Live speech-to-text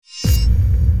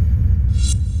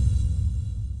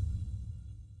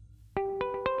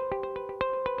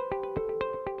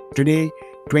Today,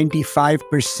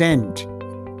 25%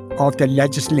 of the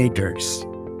legislators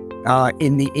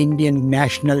in the Indian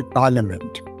National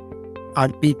Parliament are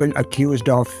people accused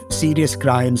of serious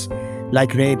crimes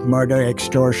like rape, murder,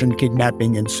 extortion,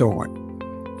 kidnapping, and so on.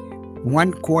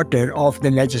 1/4 of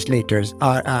the legislators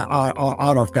are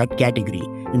of that category.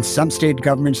 In some state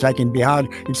governments, like in Bihar,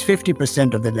 it's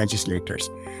 50% of the legislators.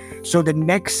 So the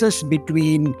nexus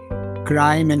between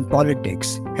crime and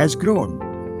politics has grown.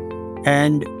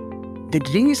 And the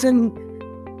reason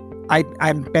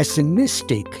I'm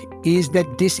pessimistic is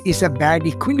that this is a bad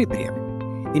equilibrium.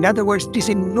 In other words, it is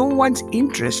in no one's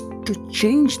interest to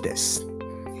change this.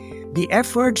 The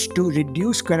efforts to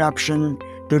reduce corruption,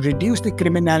 to reduce the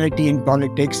criminality in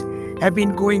politics have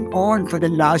been going on for the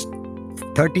last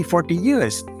 30, 40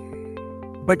 years.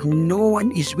 But no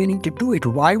one is willing to do it.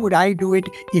 Why would I do it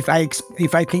if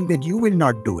I think that you will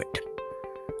not do it?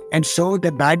 And so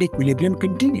the bad equilibrium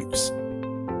continues.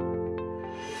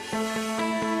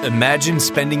 Imagine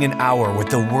spending an hour with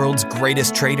the world's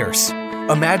greatest traders.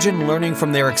 Imagine learning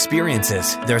from their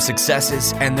experiences, their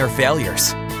successes, and their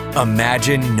failures.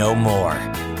 Imagine no more.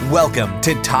 Welcome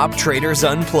to Top Traders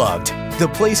Unplugged, the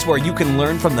place where you can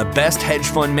learn from the best hedge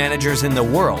fund managers in the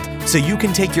world so you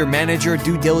can take your manager,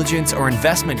 due diligence, or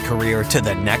investment career to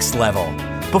the next level.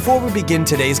 Before we begin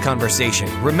today's conversation,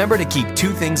 remember to keep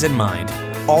two things in mind.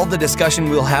 All the discussion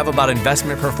we'll have about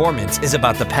investment performance is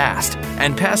about the past,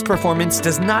 and past performance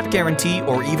does not guarantee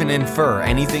or even infer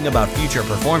anything about future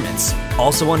performance.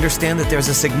 Also understand that there's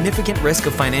a significant risk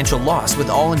of financial loss with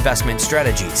all investment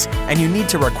strategies, and you need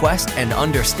to request and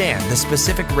understand the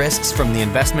specific risks from the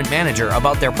investment manager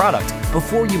about their product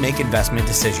before you make investment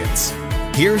decisions.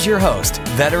 Here's your host,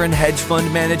 veteran hedge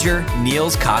fund manager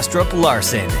Niels Kostrup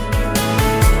Larsen.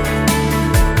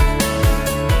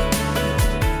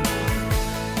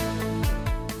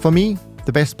 For me,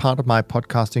 the best part of my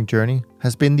podcasting journey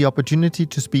has been the opportunity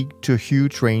to speak to a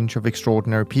huge range of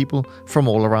extraordinary people from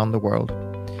all around the world.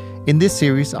 In this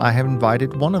series, I have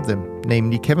invited one of them,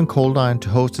 namely Kevin Coldiron, to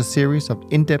host a series of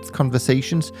in-depth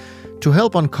conversations to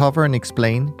help uncover and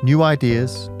explain new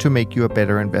ideas to make you a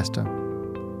better investor.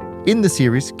 In the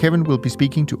series, Kevin will be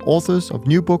speaking to authors of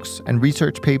new books and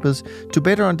research papers to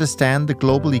better understand the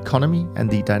global economy and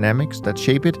the dynamics that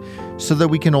shape it, so that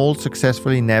we can all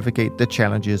successfully navigate the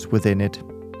challenges within it.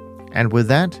 And with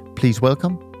that, please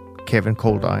welcome Kevin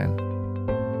Coldiron.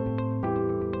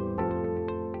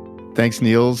 Thanks,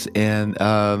 Niels, and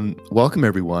welcome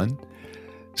everyone.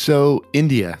 So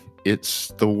India,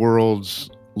 it's the world's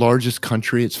largest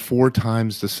country. It's 4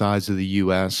 times the size of the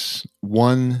US.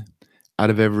 1 out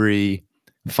of every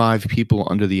 5 people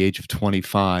under the age of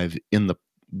 25 in the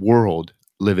world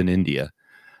live in India.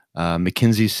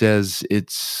 McKinsey says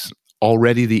it's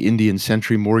already the Indian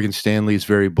century. Morgan Stanley is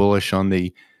very bullish on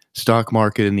the stock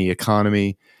market and the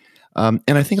economy. And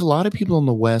I think a lot of people in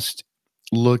the West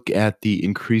look at the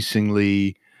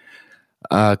increasingly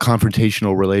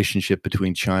confrontational relationship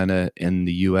between China and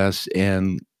the US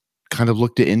and kind of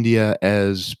look to India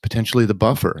as potentially the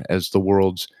buffer, as the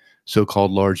world's so-called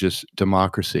largest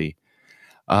democracy.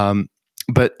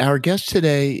 But our guest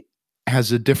today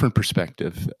has a different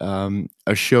perspective.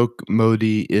 Ashoka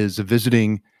Mody is a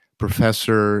visiting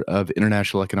professor of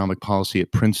international economic policy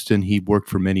at Princeton. He worked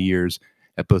for many years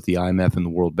at both the IMF and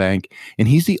the World Bank. And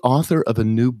he's the author of a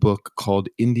new book called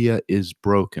India is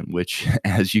Broken, which,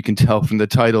 as you can tell from the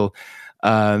title,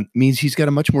 means he's got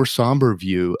a much more somber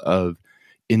view of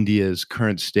India's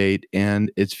current state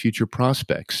and its future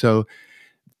prospects. So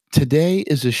today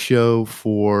is a show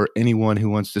for anyone who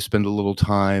wants to spend a little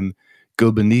time, go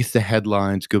beneath the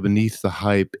headlines, go beneath the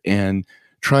hype, and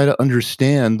try to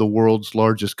understand the world's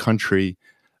largest country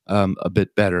a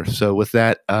bit better. So with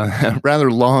that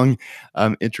rather long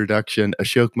introduction,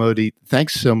 Ashoka Mody,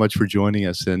 thanks so much for joining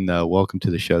us, and welcome to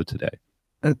the show today.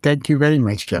 Thank you very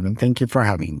much, Kevin. Thank you for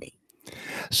having me.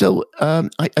 So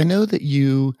I know that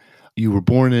you were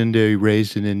born in India,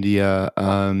 raised in India,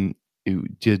 you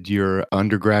did your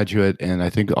undergraduate and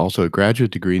I think also a graduate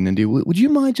degree in India. Would you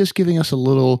mind just giving us a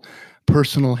little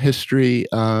personal history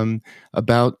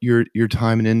about your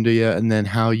time in India and then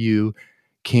how you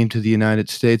came to the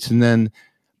United States? And then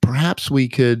perhaps we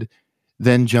could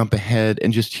then jump ahead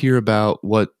and just hear about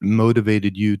what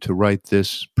motivated you to write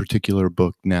this particular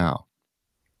book now.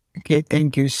 Okay,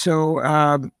 thank you.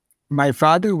 So my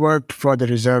father worked for the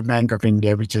Reserve Bank of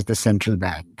India, which is the central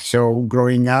bank. So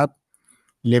growing up,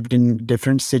 lived in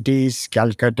different cities,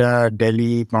 Calcutta,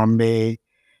 Delhi, Bombay,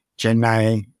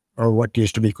 Chennai, or what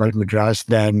used to be called Madras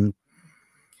then.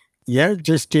 Yeah,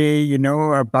 just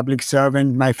a public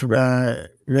servant, my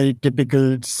very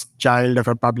typical child of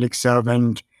a public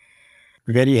servant.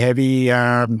 very heavy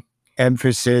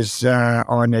emphasis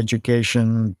on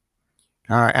education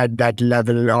at that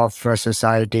level of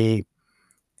society,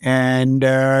 and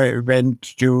went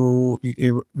to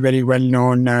a very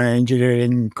well-known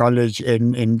engineering college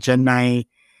in Chennai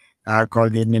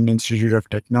called the Indian Institute of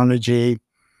Technology.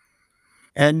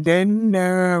 And then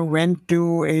went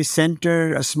to a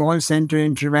small center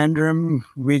in Trivandrum,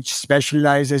 which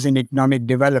specializes in economic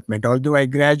development. Although I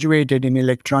graduated in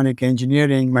electronic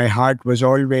engineering, my heart was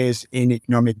always in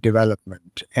economic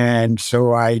development. And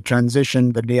so I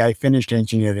transitioned the day I finished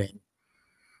engineering.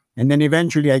 And then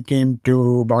eventually I came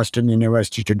to Boston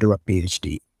University to do a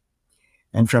PhD.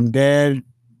 And from there,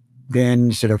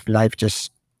 then sort of life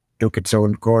just took its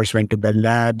own course, went to Bell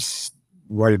Labs,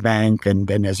 World Bank, and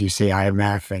then, as you say,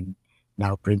 IMF, and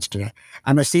now Princeton.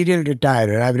 I'm a serial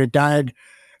retirer. I've retired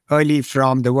early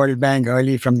from the World Bank,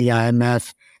 early from the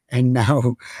IMF, and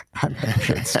now I'm at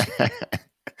Princeton.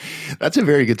 That's a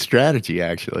very good strategy,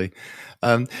 actually.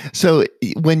 So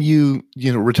when you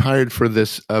retired for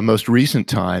this most recent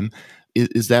time,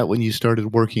 is that when you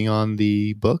started working on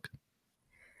the book?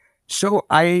 So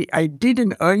I did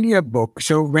an earlier book.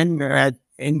 So when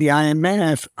in the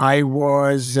IMF, I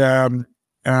was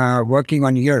working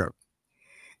on Europe.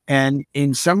 And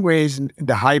in some ways,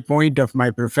 the high point of my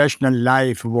professional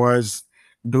life was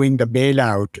doing the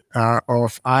bailout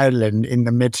of Ireland in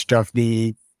the midst of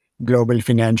the global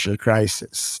financial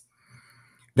crisis.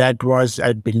 That was,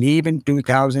 I believe, in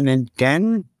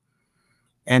 2010.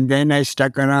 And then I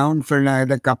stuck around for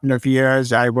another couple of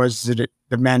years. I was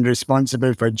the man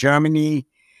responsible for Germany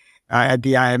at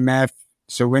the IMF.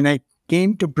 So when I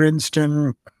came to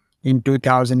Princeton in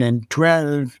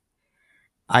 2012,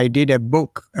 I did a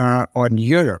book on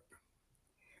Europe,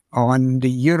 on the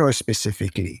Euro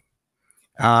specifically,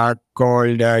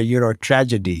 called Euro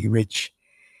Tragedy, which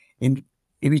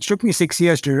took me 6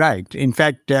 years to write. In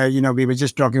fact, we were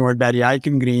just talking about Barry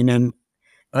Eichengreen, and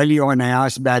early on I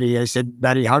asked Barry, I said,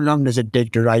 Barry, how long does it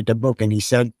take to write a book? And he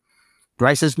said,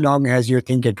 twice as long as you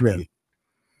think it will.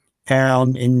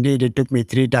 And indeed, it took me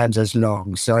 3 times as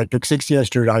long. So it took 6 years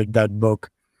to write that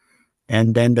book.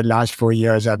 And then the last 4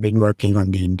 years, I've been working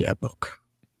on the India book.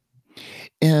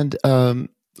 And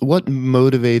what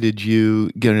motivated you,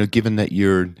 given that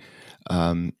your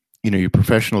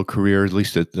professional career, at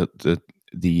least the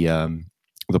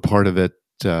part of it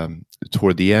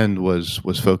toward the end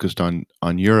was focused on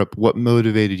Europe. What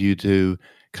motivated you to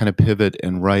kind of pivot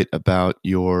and write about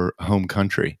your home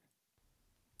country?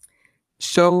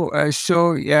 So, as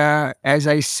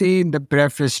I say in the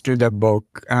preface to the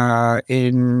book,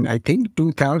 in I think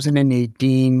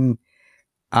 2018,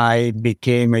 I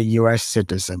became a U.S.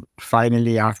 citizen.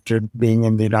 Finally, after being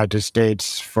in the United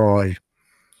States for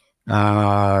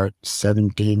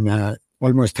 17,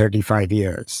 almost 35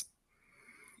 years.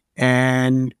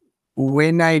 And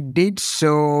when I did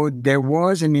so, there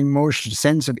was an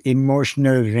sense of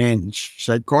emotional wrench.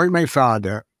 So I called my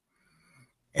father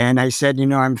and I said,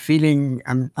 I'm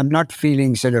not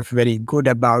feeling sort of very good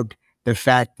about the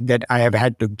fact that I have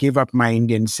had to give up my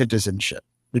Indian citizenship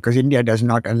because India does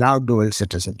not allow dual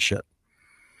citizenship.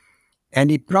 And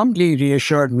he promptly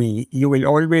reassured me, you will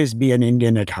always be an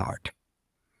Indian at heart.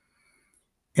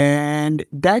 And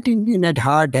that Indian at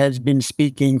heart has been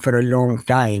speaking for a long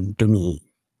time to me.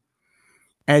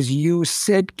 As you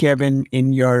said, Kevin,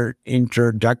 in your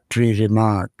introductory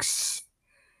remarks,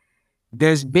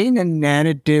 there's been a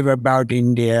narrative about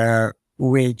India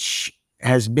which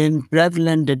has been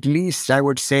prevalent, at least I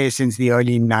would say, since the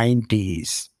early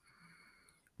 90s.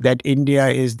 That India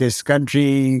is this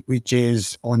country which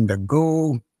is on the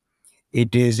go.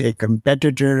 It is a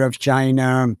competitor of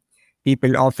China.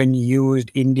 People often used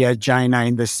India, China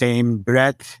in the same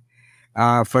breath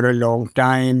for a long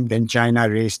time. Then China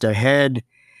raced ahead.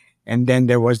 And then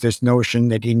there was this notion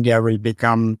that India will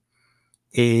become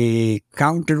a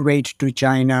counterweight to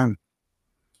China.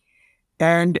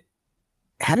 And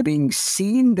having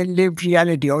seen the lived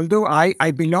reality, although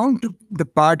I belong to the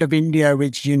part of India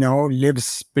which,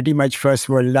 lives pretty much first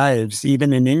world lives,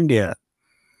 even in India,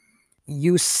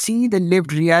 you see the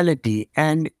lived reality.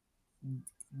 And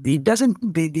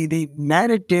the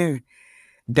narrative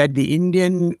that the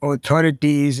Indian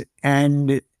authorities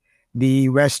and the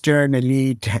Western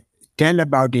elite tell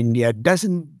about India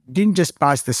didn't just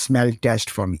pass the smell test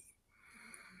for me.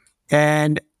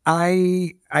 And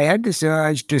I had this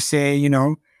urge to say,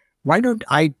 why don't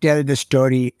I tell the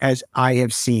story as I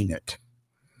have seen it?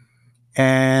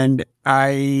 And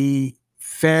I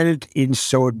felt in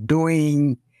so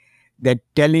doing that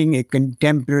telling a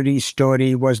contemporary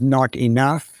story was not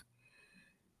enough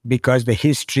because the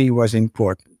history was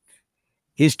important.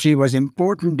 History was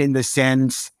important in the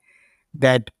sense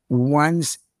that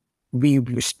once we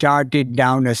started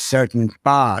down a certain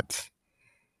path,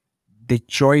 the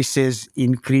choices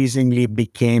increasingly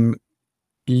became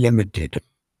limited.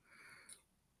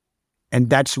 And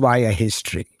that's why a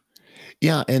history.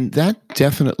 Yeah, and that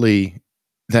definitely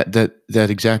that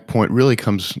exact point really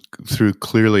comes through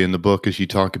clearly in the book as you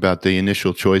talk about the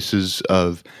initial choices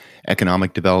of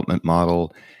economic development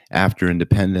model after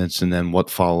independence and then what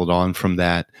followed on from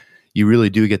that. You really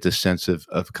do get this sense of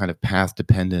kind of path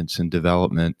dependence and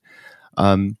development.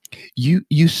 Um,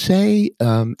 you say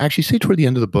actually say toward the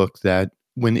end of the book that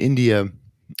when India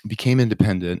became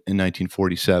independent in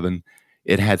 1947,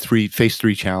 it had faced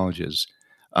three challenges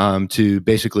to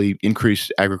basically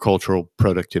increase agricultural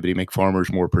productivity, make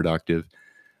farmers more productive,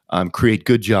 create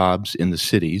good jobs in the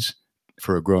cities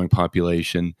for a growing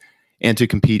population, and to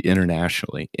compete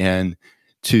internationally. And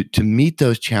to meet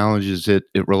those challenges, it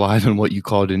relied on what you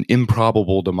called an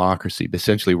improbable democracy,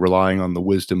 essentially relying on the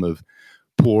wisdom of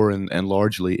poor and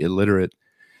largely illiterate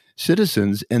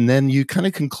citizens. And then you kind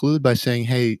of conclude by saying,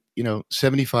 hey,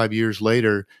 75 years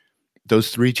later, those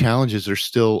three challenges are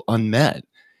still unmet.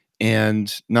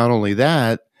 And not only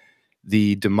that,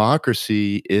 the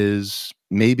democracy is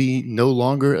maybe no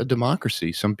longer a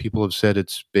democracy. Some people have said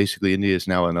it's basically India is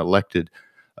now an elected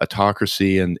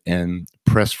autocracy, and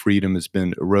press freedom has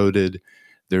been eroded.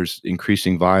 There's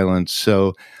increasing violence.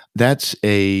 So that's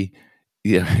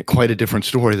quite a different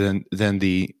story than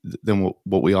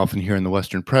what we often hear in the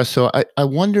Western press. So I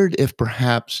wondered if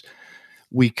perhaps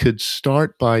we could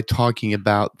start by talking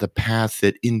about the path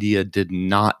that India did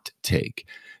not take,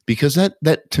 because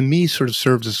that to me sort of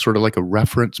serves as sort of like a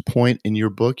reference point in your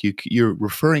book. You're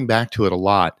referring back to it a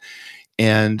lot,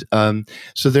 and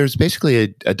so there's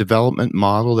basically a development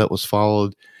model that was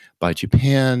followed by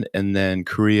Japan and then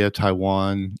Korea,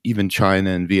 Taiwan, even China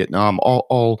and Vietnam,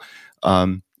 all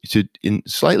in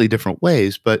slightly different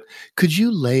ways. But could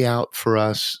you lay out for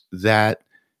us that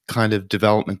kind of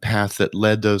development path that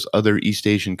led those other East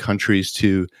Asian countries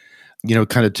to,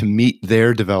 kind of to meet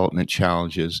their development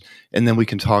challenges, and then we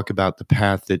can talk about the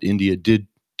path that India did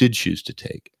choose to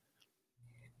take.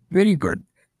 Very good.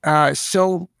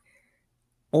 So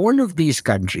all of these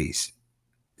countries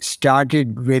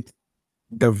started with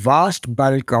the vast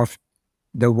bulk of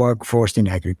the workforce in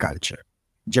agriculture.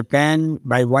 Japan,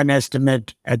 by one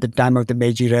estimate, at the time of the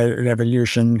Meiji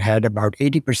Revolution, had about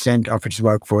 80% of its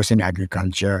workforce in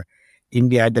agriculture.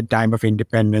 India, at the time of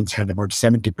independence, had about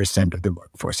 70% of the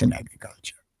workforce in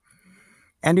agriculture.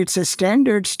 And it's a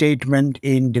standard statement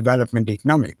in development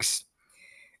economics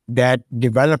that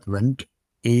development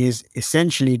is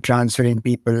essentially transferring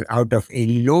people out of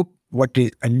what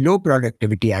is a low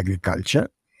productivity agriculture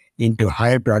into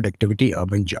higher productivity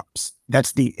urban jobs.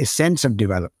 That's the essence of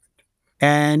development.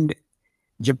 And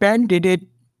Japan did it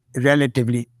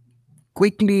relatively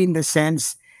quickly in the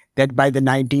sense that by the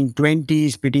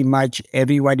 1920s, pretty much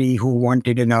everybody who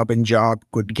wanted an urban job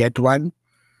could get one.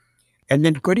 And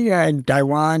then Korea and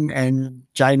Taiwan and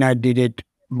China did it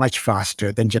much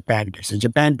faster than Japan did. So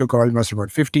Japan took almost about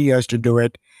 50 years to do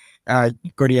it.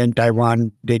 Korea and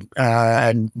Taiwan did,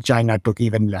 and China took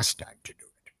even less time to do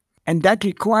it. And that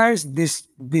requires this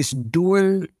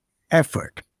dual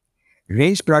effort.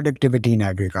 Raise productivity in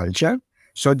agriculture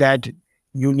so that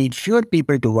you need fewer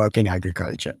people to work in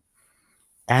agriculture,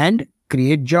 and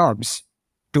create jobs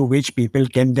to which people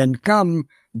can then come,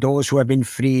 those who have been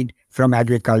freed from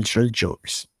agricultural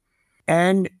chores.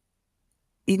 And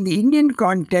in the Indian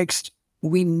context,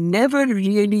 we never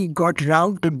really got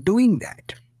round to doing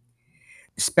that.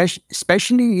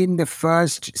 Especially in the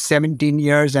first 17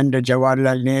 years under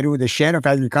Jawaharlal Nehru, the share of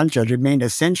agriculture remained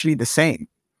essentially the same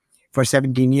for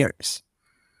 17 years.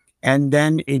 And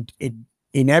then it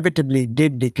inevitably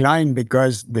did decline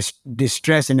because the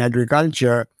distress in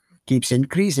agriculture keeps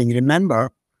increasing.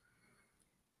 Remember,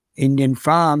 Indian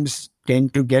farms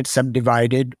tend to get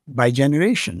subdivided by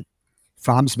generation.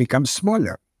 Farms become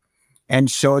smaller. And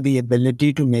so the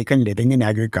ability to make a living in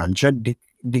agriculture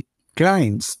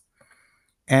declines.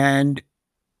 And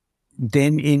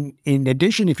then in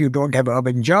addition, if you don't have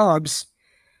urban jobs,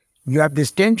 you have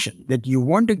this tension that you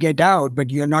want to get out, but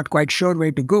you're not quite sure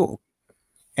where to go.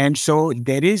 And so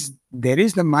there is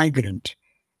the migrant,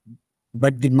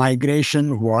 but the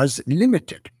migration was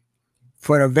limited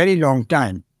for a very long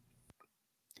time.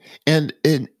 And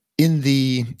in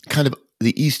the kind of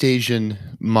the East Asian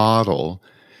model,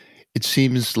 it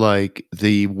seems like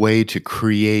the way to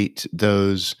create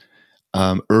those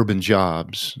urban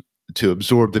jobs to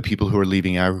absorb the people who are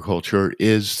leaving agriculture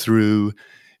is through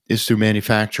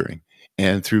manufacturing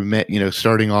and through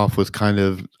starting off with kind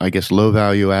of, I guess, low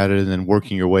value added and then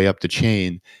working your way up the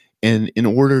chain. And in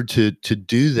order to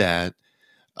do that,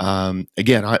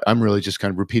 Again, I'm really just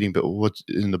kind of repeating, but what's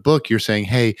in the book, you're saying,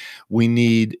 hey,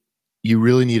 you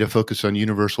really need to focus on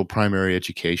universal primary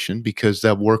education because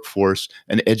that workforce,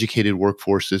 an educated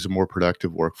workforce, is a more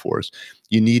productive workforce.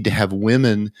 You need to have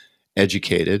women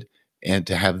educated and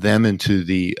to have them into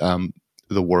the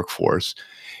workforce,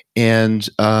 and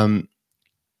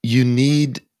you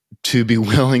need to be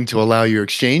willing to allow your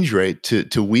exchange rate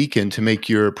to weaken to make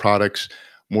your products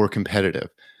more competitive.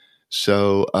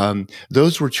 So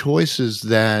those were choices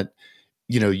that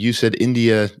you said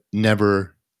India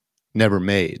never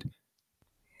made.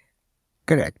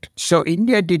 Correct. So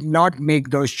India did not make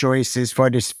those choices for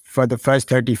the first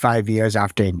 35 years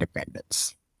after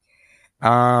independence.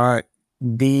 Uh,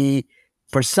 the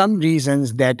for some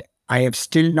reasons that I have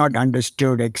still not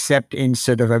understood, except in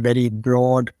sort of a very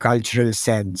broad cultural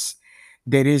sense,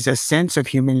 there is a sense of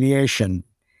humiliation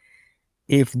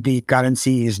if the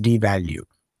currency is devalued.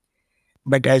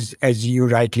 But as you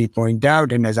rightly point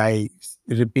out, and as I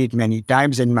repeat many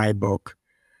times in my book,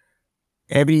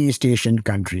 every East Asian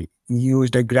country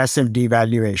used aggressive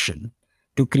devaluation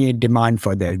to create demand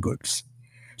for their goods.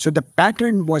 So the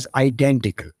pattern was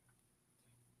identical.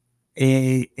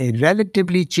 A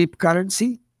relatively cheap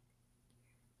currency,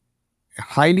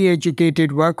 highly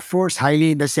educated workforce,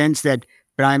 highly in the sense that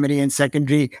primary and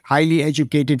secondary, highly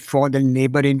educated for the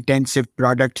labor intensive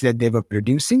products that they were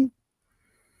producing,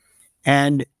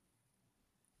 and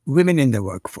women in the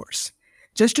workforce.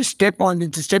 Just to step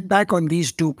back on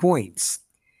these 2 points,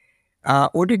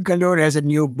 Oded Galore has a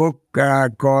new book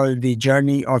called The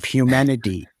Journey of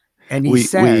Humanity. And he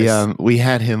says, We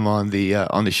had him on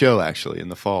the show actually in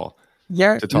the fall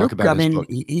yeah, to talk look, about I his mean, book.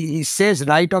 he says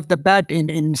right off the bat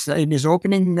in his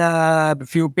opening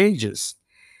few pages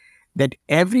that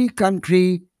every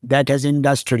country that has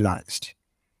industrialized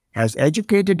has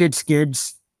educated its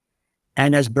kids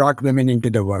and has brought women into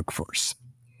the workforce.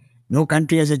 No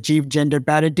country has achieved gender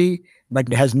parity,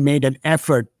 but has made an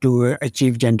effort to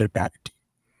achieve gender parity.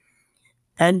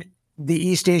 And the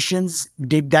East Asians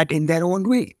did that in their own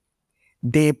way.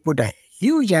 They put a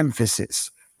huge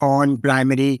emphasis on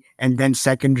primary and then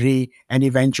secondary and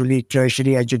eventually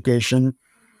tertiary education.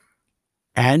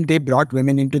 And they brought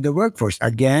women into the workforce.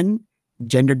 Again,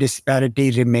 gender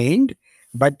disparity remained,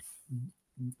 but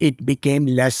it became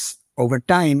less over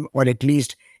time, or at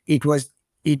least it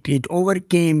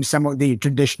overcame some of the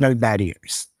traditional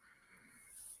barriers.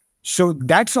 So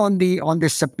that's on the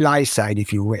supply side,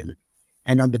 if you will.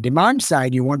 And on the demand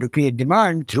side, you want to create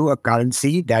demand through a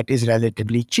currency that is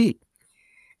relatively cheap.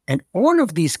 And all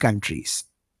of these countries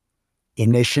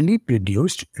initially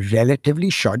produced relatively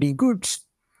shoddy goods.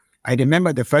 I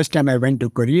remember the first time I went to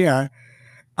Korea,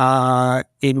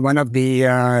 in one of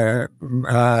the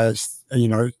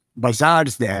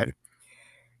bazaars there,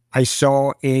 I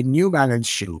saw a New Balance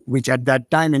shoe, which at that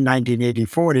time in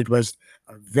 1984, it was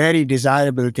a very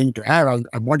desirable thing to have.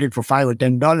 I bought it for $5 or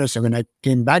 $10. So when I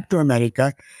came back to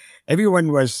America,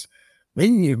 everyone was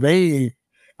very, very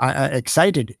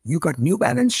excited. You got New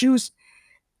Balance shoes?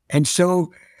 And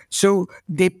so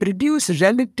they produce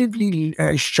relatively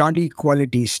shoddy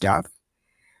quality stuff.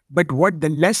 But what the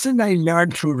lesson I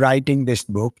learned through writing this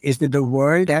book is that the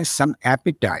world has some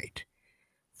appetite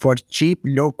for cheap,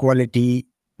 low quality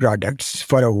products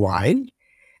for a while.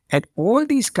 And all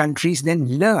these countries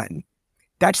then learn.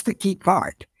 That's the key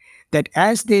part. That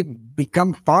as they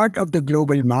become part of the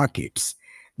global markets,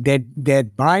 their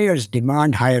buyers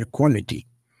demand higher quality.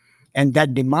 And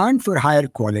that demand for higher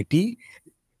quality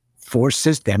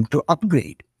forces them to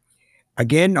upgrade.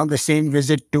 Again, on the same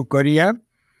visit to Korea,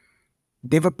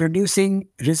 they were producing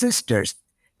resistors.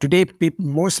 Today,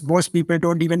 most people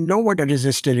don't even know what a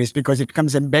resistor is because it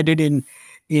comes embedded in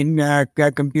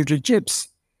computer chips.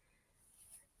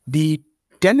 The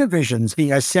televisions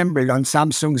being assembled on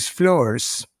Samsung's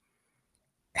floors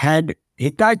had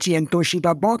Hitachi and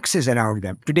Toshiba boxes around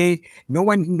them. Today, no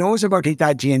one knows about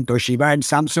Hitachi and Toshiba, and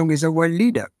Samsung is a world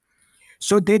leader.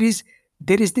 So there is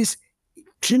this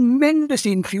tremendous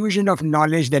infusion of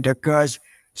knowledge that occurs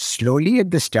slowly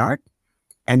at the start,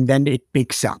 and then it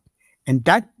picks up. And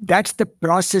that's the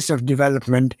process of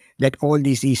development that all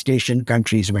these East Asian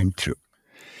countries went through.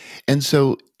 And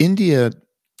so India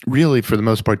really, for the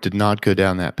most part, did not go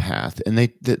down that path. And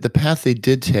the path they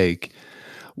did take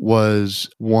was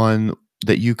one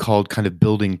that you called kind of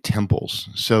building temples.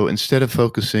 So instead of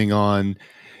focusing on,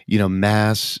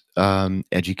 mass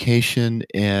education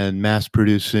and mass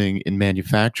producing in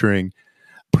manufacturing,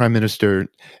 Prime Minister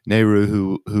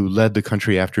Nehru, who led the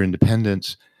country after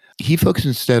independence, he focused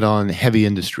instead on heavy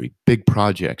industry, big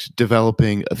projects,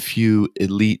 developing a few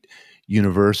elite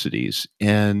universities.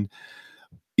 And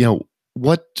you know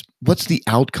what's the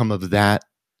outcome of that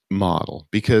model?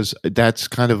 Because that's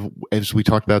kind of, as we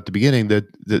talked about at the beginning,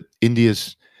 that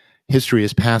India's history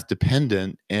is path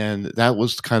dependent, and that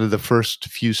was kind of the first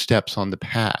few steps on the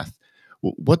path.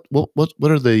 What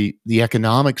are the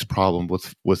economics problem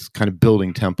with kind of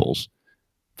building temples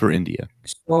for India?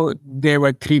 So there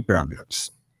were three problems.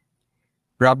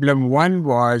 Problem one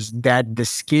was that the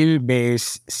skill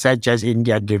base, such as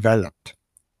India developed,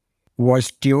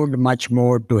 was tuned much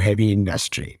more to heavy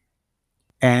industry.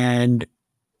 And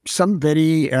some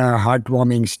very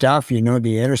heartwarming stuff, the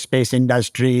aerospace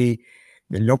industry,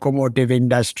 the locomotive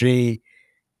industry,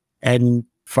 and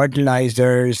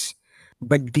fertilizers.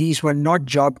 But these were not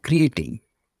job creating.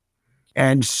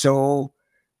 And so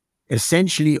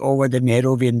essentially, over the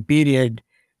Nehruvian period,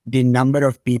 the number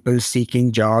of people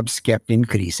seeking jobs kept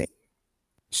increasing.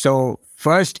 So,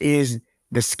 first is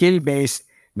the skill base.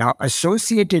 Now,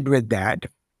 associated with that,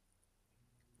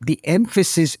 the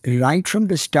emphasis right from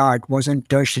the start was on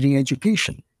tertiary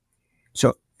education.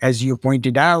 So, as you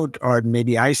pointed out, or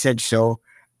maybe I said so,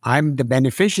 I'm the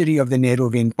beneficiary of the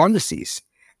Nehruvian policies.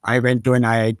 I went to an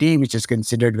IIT, which is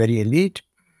considered very elite.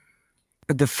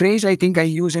 But the phrase I think I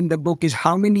use in the book is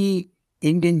how many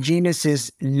Indian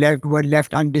geniuses were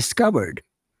left undiscovered.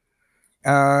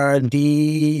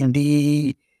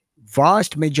 The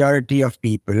vast majority of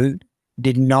people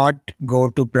did not go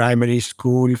to primary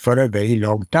school for a very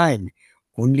long time.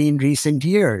 Only in recent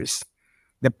years,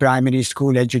 the primary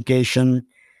school education,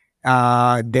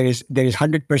 there is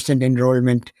 100%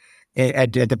 enrollment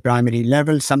at the primary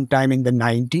level sometime in the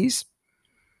 90s.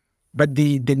 But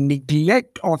the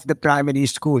neglect of the primary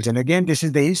schools, and again, this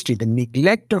is the history, the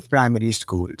neglect of primary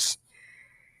schools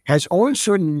has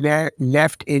also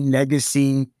left a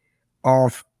legacy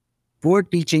of poor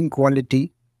teaching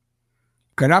quality,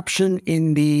 corruption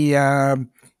in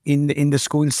the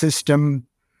school system.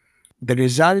 The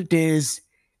result is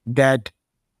that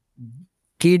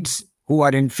kids who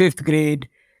are in fifth grade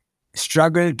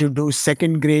struggle to do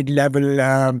second grade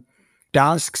level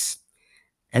tasks.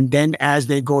 And then as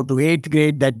they go to eighth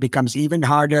grade, that becomes even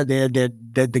harder.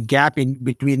 The gap in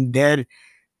between their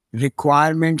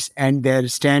requirements and their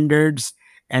standards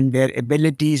and their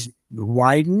abilities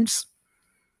widens.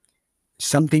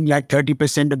 Something like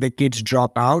 30% of the kids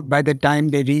drop out by the time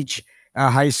they reach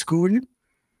high school.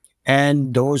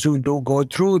 And those who do go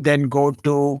through then go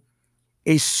to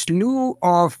a slew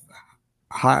of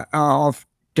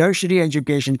tertiary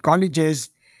education colleges,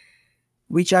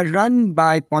 which are run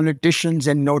by politicians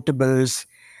and notables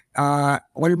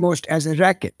almost as a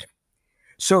racket.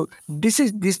 So this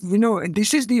is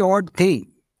the odd thing.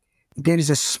 There is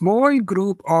a small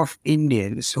group of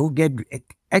Indians who get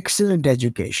excellent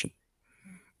education,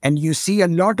 and you see a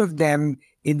lot of them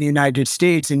in the United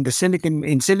States, in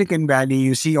Silicon Valley.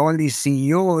 You see all these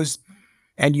CEOs,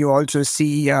 and you also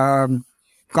see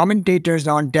commentators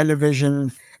on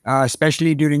television,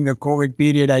 especially during the COVID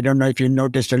period. I don't know if you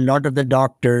noticed, a lot of the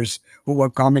doctors who were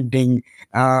commenting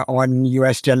on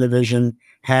US television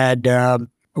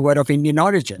were of Indian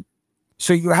origin.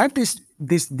 So you have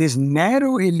this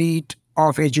narrow elite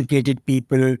of educated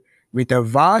people with a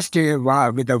vast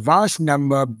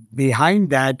number behind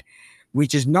that,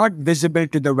 which is not visible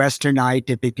to the Western eye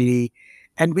typically,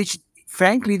 and which,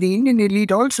 frankly, the Indian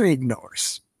elite also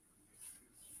ignores.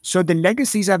 So the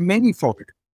legacies are manifold.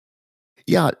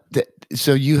 Yeah.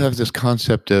 So you have this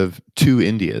concept of two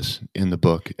Indias in the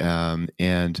book,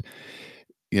 and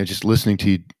just listening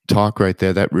to you talk right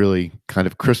there, that really kind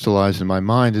of crystallized in my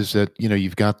mind. Is that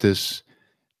you've got this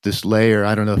layer.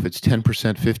 I don't know if it's 10%,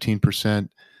 15%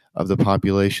 of the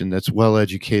population that's well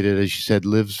educated, as you said,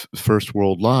 lives first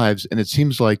world lives, and it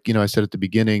seems like I said at the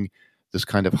beginning, this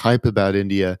kind of hype about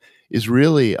India is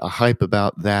really a hype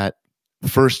about that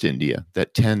first India,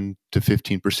 that 10 to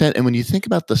 15%. And when you think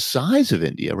about the size of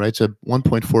India, right, it's a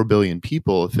 1.4 billion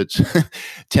people. If it's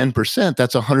 10%,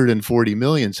 that's 140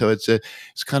 million. So it's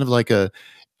kind of like an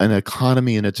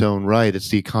economy in its own right. It's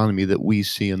the economy that we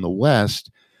see in the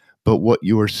West. But what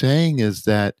you were saying is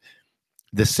that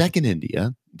the second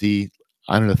India, I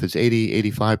don't know if it's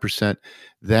 80, 85%,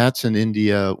 that's an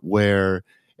India where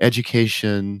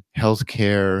education,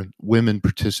 healthcare, women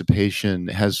participation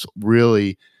has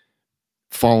really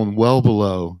fallen well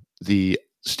below the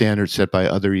standards set by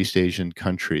other East Asian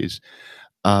countries.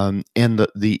 And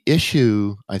the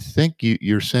issue, I think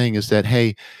you're saying, is that,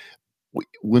 hey,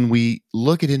 when we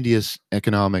look at India's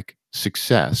economic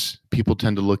success, people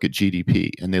tend to look at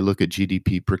GDP, and they look at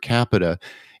GDP per capita,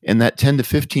 and that 10 to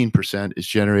 15% is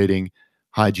generating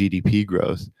high GDP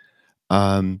growth.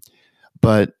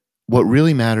 But what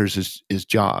really matters is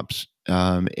jobs.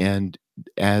 And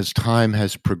as time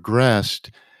has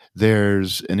progressed,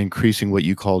 there's an increasing what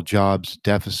you call jobs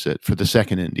deficit for the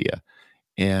second India.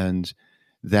 And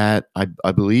that,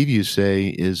 I believe you say,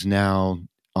 is now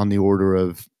on the order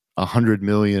of 100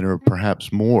 million or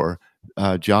perhaps more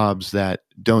jobs that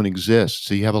don't exist.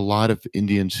 So you have a lot of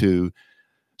Indians who,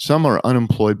 some are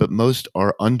unemployed, but most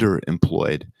are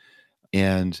underemployed.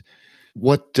 And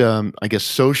what, I guess,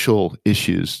 social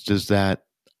issues does that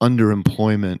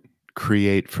underemployment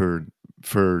create for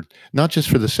not just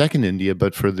for the second India,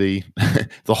 but for the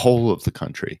the whole of the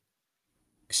country?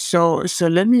 So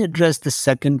let me address the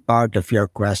second part of your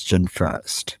question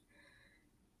first.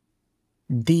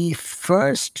 The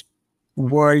first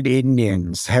world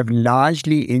Indians have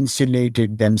largely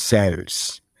insulated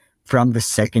themselves from the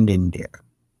second India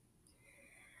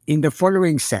in the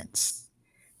following sense.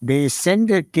 They send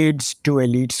their kids to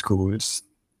elite schools.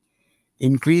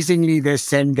 Increasingly, they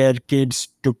send their kids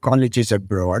to colleges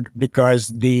abroad because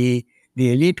the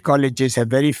elite colleges have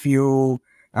very few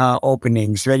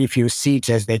openings, very few seats,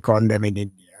 as they call them in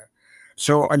India.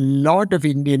 So a lot of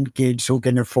Indian kids who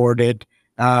can afford it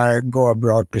go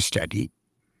abroad to study.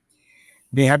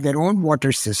 They have their own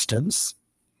water systems.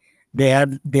 They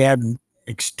have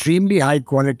extremely high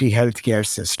quality healthcare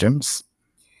systems.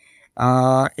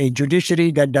 A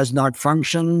judiciary that does not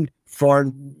function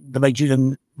for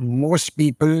most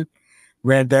people,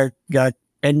 where the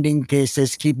pending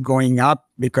cases keep going up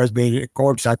because the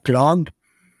courts are clogged.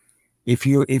 If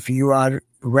you are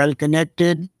well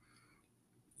connected,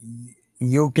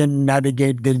 you can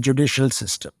navigate the judicial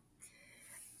system.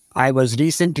 I was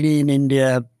recently in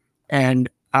India, and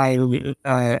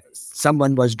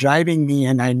someone was driving me,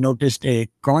 and I noticed a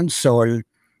console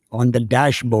on the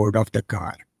dashboard of the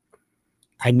car.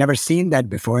 I'd never seen that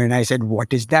before, and I said,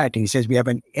 "What is that?" And he says, "We have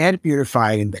an air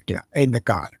purifier in the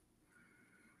car."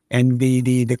 And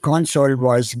the console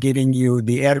was giving you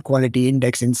the air quality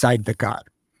index inside the car.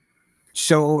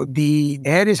 So the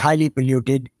air is highly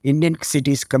polluted. Indian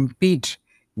cities compete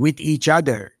with each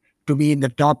other to be in the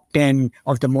top 10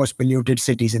 of the most polluted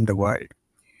cities in the world.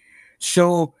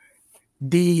 So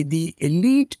the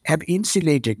elite have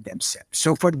insulated themselves.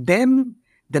 So for them,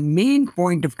 the main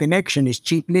point of connection is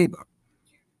cheap labor.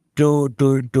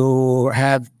 To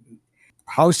have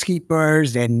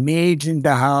housekeepers and maids in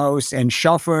the house and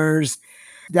chauffeurs.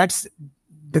 That's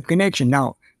the connection.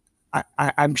 Now,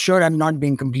 I'm sure I'm not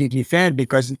being completely fair,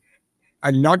 because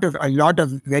a lot of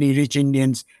very rich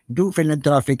Indians do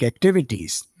philanthropic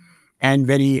activities, and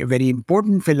very very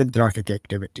important philanthropic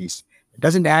activities. It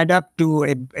doesn't add up to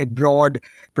a broad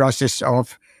process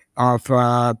of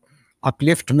upliftment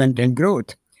and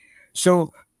growth.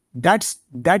 So that's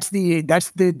the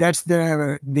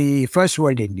first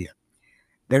world India.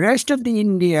 The rest of the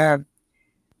India,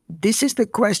 this is the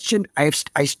question I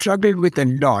struggled with a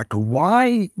lot.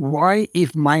 Why,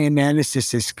 if my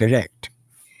analysis is correct,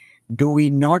 do we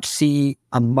not see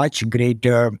a much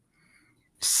greater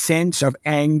sense of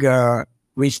anger,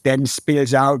 which then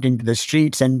spills out into the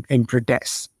streets and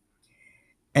protests?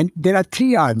 And there are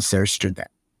three answers to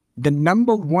that. The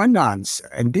number one answer,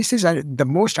 and this is the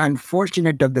most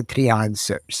unfortunate of the three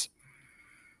answers,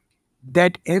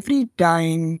 that every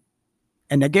time,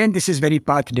 and again, this is very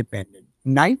path dependent.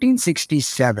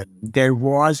 1967, there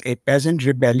was a peasant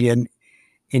rebellion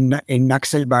in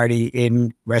Naxalbari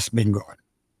in West Bengal.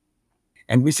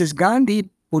 And Mrs. Gandhi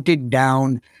put it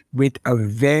down with a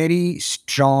very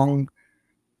strong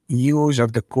use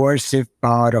of the coercive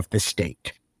power of the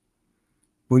state,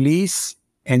 police,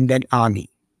 and then army.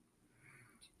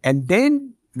 And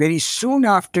then, very soon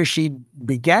after she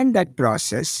began that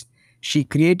process, she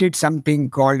created something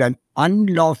called an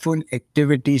Unlawful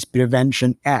Activities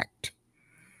Prevention Act,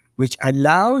 which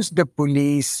allows the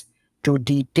police to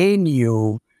detain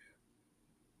you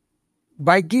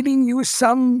by giving you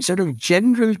some sort of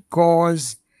general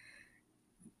cause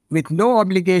with no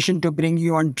obligation to bring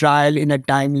you on trial in a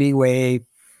timely way.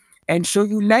 And so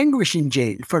you languish in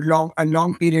jail for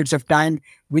long periods of time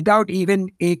without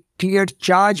even a clear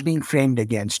charge being framed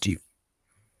against you.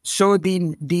 So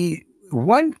the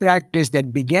one practice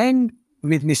that began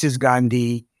with Mrs.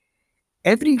 Gandhi,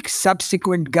 every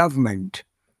subsequent government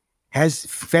has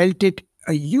felt it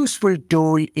a useful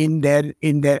tool in their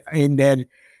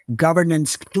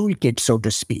governance toolkit, so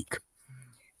to speak.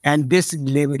 And this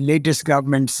latest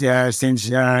government, since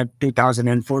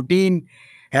 2014,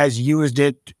 has used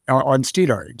it on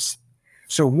steroids.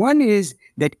 So one is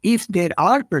that if there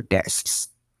are protests,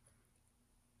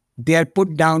 they are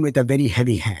put down with a very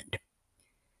heavy hand.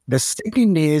 The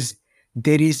second is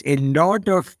there's a lot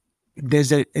of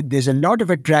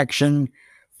attraction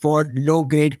for low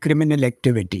grade criminal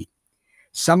activity.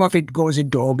 Some of it goes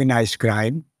into organized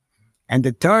crime, And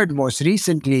the third, most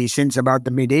recently, since about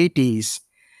the mid 80s,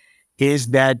 is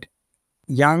that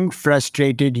young,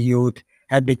 frustrated youth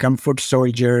had become foot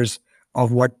soldiers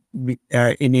of what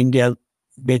in India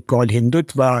they call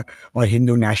Hindutva or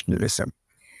Hindu nationalism.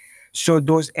 So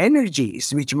those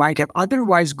energies, which might have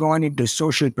otherwise gone into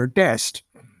social protest,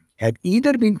 had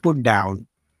either been put down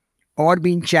or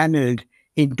been channeled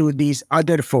into these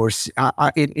other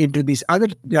into these other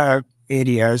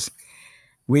areas,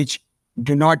 which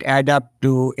do not add up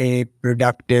to a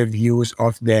productive use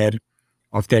of their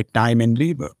time and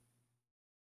labor.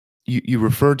 You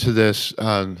refer to this,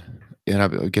 and I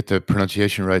get the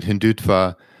pronunciation right,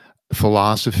 Hindutva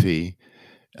philosophy,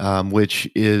 which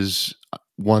is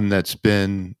one that's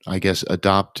been, I guess,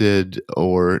 adopted,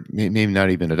 or maybe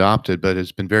not even adopted, but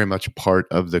has been very much a part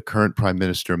of the current Prime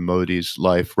Minister Modi's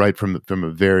life right from a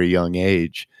very young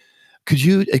age. Could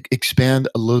you expand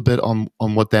a little bit on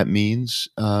what that means,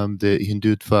 the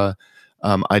Hindutva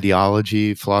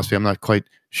ideology, philosophy? I'm not quite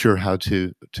sure how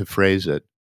to phrase it.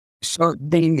 So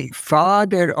the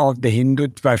father of the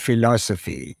Hindutva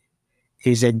philosophy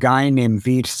is a guy named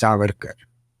Veer Savarkar.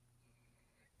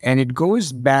 And it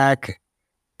goes back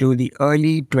to the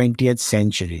early 20th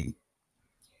century.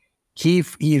 He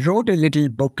wrote a little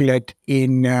booklet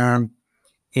in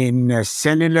a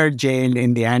cellular jail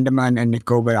in the Andaman and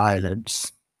Nicobar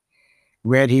Islands,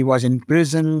 where he was in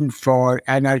prison for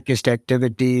anarchist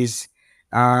activities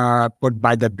put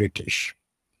by the British.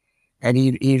 And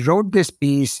he wrote this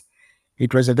piece.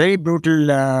 It was a very brutal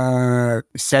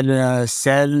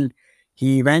cell.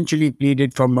 He eventually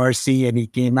pleaded for mercy and he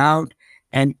came out.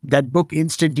 And that book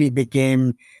instantly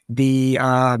became the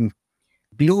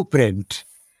blueprint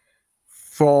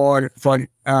for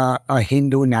a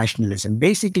Hindu nationalism.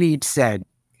 Basically, it said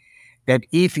that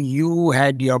if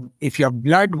your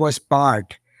blood was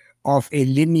part of a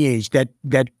lineage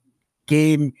that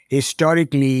came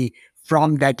historically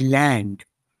from that land,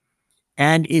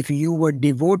 and if you were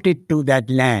devoted to that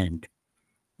land,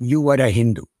 you were a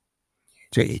Hindu.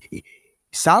 So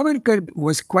Savarkar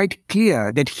was quite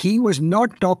clear that he was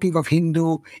not talking of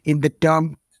Hindu in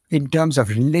terms of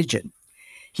religion.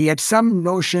 He had some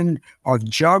notion of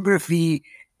geography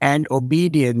and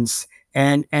obedience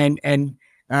and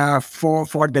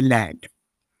for the land,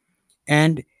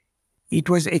 and it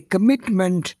was a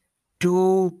commitment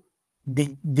to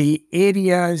the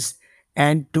areas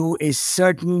and to a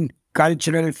certain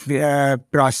cultural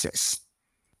process.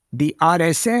 The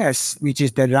RSS, which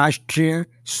is the Rashtriya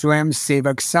Swayam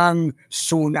Sevak Sangh,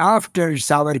 soon after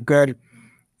Savarkar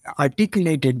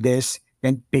articulated this,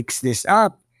 then picks this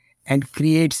up and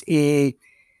creates a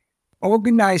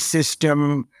organized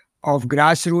system of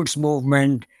grassroots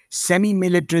movement,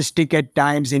 semi-militaristic at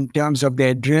times in terms of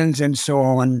their drills and so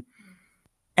on.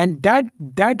 And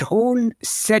that whole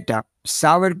setup,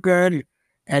 Savarkar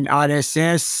and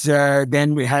RSS,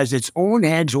 then has its own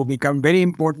heads who become very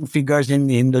important figures in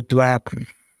the Hindutva.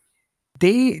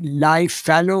 They lie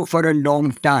fallow for a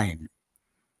long time,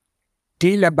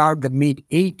 till about the mid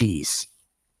 80s,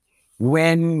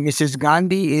 when Mrs.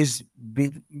 Gandhi's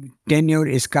tenure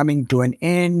is coming to an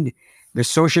end, the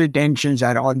social tensions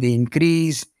are on the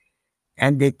increase,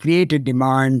 and they create a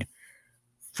demand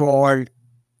for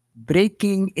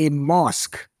breaking a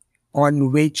mosque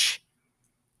on which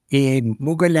a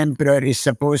Mughal emperor is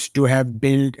supposed to have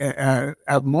built, a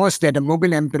mosque that a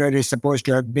Mughal emperor is supposed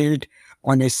to have built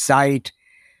on a site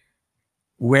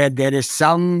where there is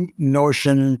some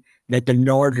notion that the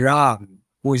Lord Ram,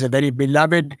 who is a very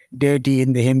beloved deity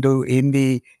in the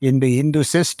Hindu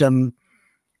system,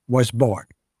 was born.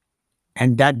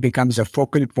 And that becomes a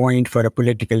focal point for a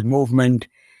political movement.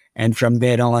 And from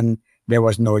there on, there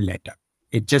was no let up.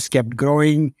 It just kept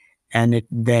growing. And it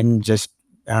then just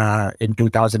in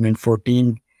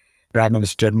 2014, Prime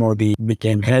Minister Modi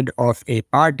became head of a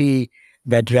party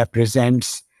that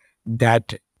represents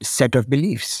that set of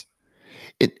beliefs.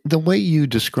 The way you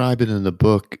describe it in the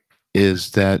book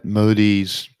is that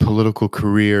Modi's political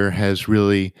career has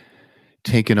really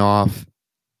taken off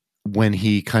when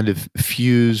he kind of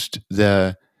fused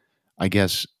the, I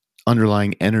guess,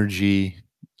 underlying energy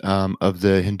of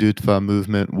the Hindutva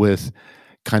movement with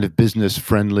kind of business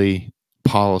friendly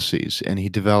policies. And he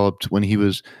developed, when he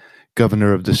was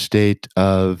governor of the state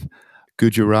of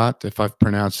Gujarat, if I've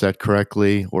pronounced that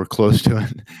correctly or close to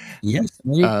it. Yes,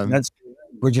 um, that's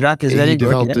Gujarat is he very good.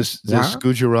 developed Yes. this Yeah.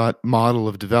 Gujarat model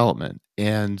of development,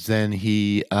 and then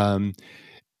he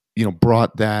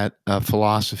brought that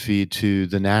philosophy to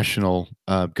the national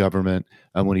government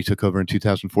when he took over in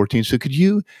 2014. So could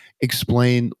you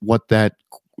explain what that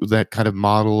kind of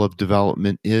model of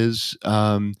development is,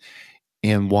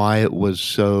 and why it was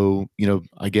so,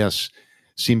 I guess,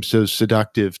 seems so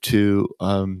seductive to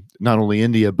not only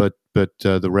India but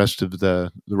the rest of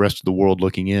the world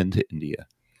looking into India.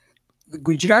 The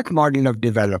Gujarat model of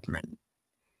development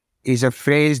is a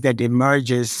phrase that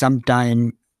emerges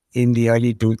sometime in the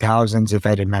early 2000s, if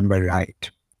I remember right.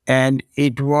 And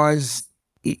it was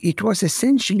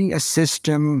essentially a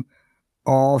system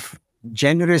of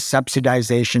generous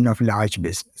subsidization of large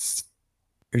business,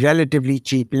 relatively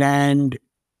cheap land,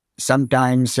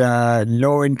 sometimes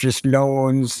low interest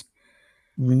loans,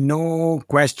 no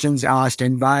questions asked,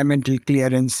 environmental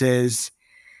clearances.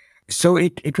 So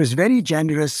it was very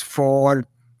generous for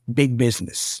big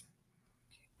business.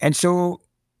 And so,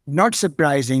 not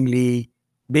surprisingly,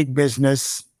 big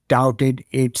business touted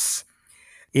its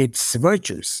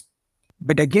virtues.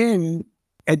 But again,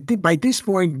 by this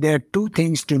point, there are two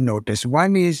things to notice.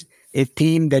 One is a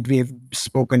theme that we've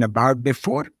spoken about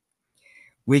before,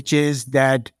 which is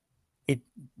that it,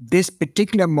 this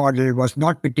particular model was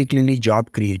not particularly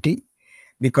job creating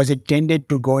because it tended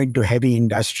to go into heavy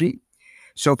industry.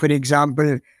 So, for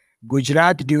example,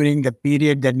 Gujarat during the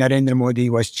period that Narendra Modi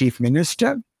was chief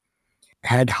minister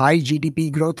had high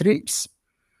GDP growth rates.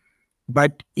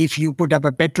 But if you put up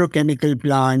a petrochemical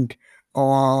plant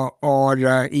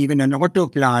or even an auto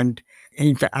plant,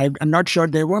 in fact, I'm not sure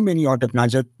there were many auto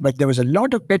plants, but there was a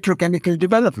lot of petrochemical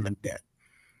development there.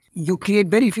 You create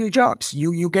very few jobs.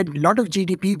 You get a lot of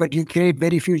GDP, but you create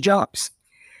very few jobs.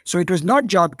 So it was not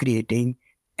job creating.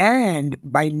 And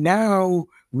by now,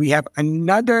 we have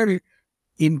another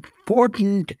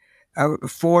important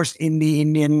force in the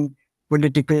Indian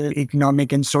political,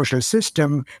 economic, and social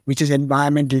system, which is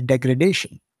environmental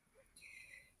degradation.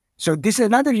 So, this is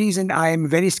another reason I am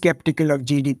very skeptical of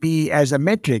GDP as a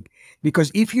metric, because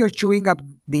if you're chewing up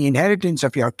the inheritance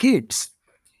of your kids,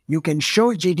 you can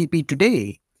show GDP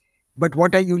today, but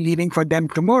what are you leaving for them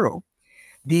tomorrow?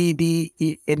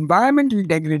 The environmental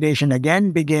degradation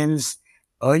again begins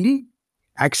early,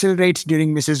 accelerates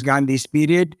during Mrs. Gandhi's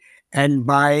period, and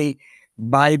by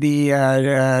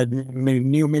the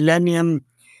new millennium,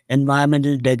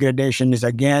 environmental degradation is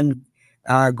again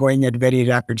going at very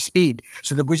rapid speed.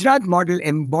 So the Gujarat model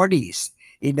embodies,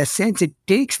 in a sense, it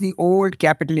takes the old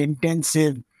capital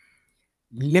intensive,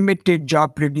 limited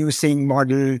job producing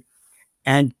model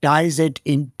and ties it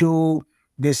into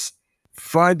this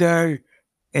further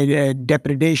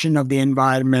depredation of the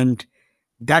environment.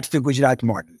 That's the Gujarat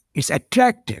model. It's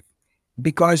attractive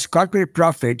because corporate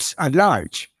profits are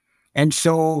large. And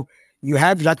so you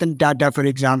have Ratan Tata, for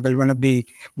example, one of the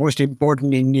most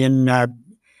important Indian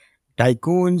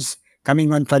tycoons,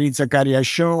 coming on Farid Zakaria's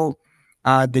show,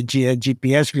 the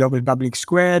GPS, Global Public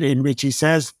Square, in which he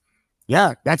says,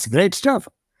 yeah, that's great stuff.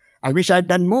 I wish I'd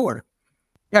done more.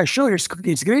 Yeah, sure,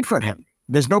 it's great for him.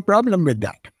 There's no problem with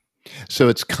that. So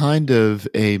it's kind of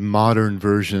a modern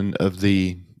version of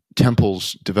the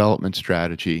temple's development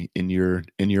strategy in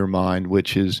your mind,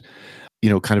 which is,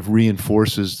 kind of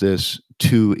reinforces this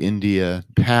to India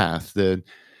path. The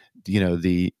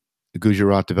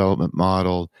Gujarat development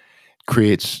model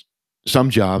creates some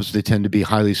jobs. They tend to be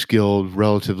highly skilled,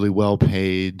 relatively well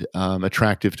paid,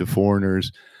 attractive to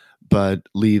foreigners, but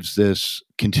leaves this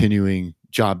continuing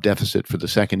job deficit for the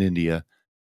second India.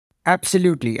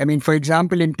 Absolutely. I mean, for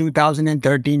example, in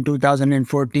 2013,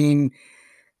 2014,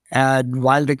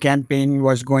 while the campaign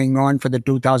was going on for the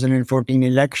 2014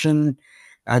 election,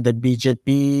 the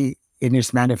BJP, in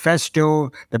its manifesto,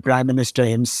 the Prime Minister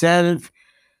himself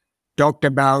talked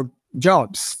about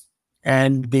jobs.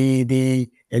 And the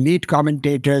elite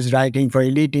commentators writing for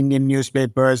elite Indian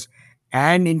newspapers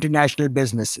and international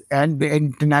business and the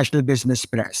international business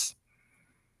press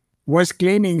was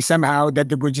claiming somehow that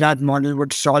the Gujarat model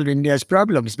would solve India's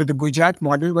problems. But the Gujarat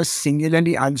model was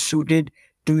singularly unsuited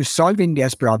to solve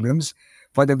India's problems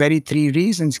for the very three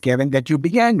reasons, Kevin, that you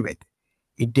began with.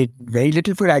 It did very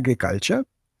little for agriculture.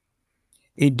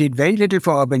 It did very little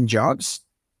for urban jobs.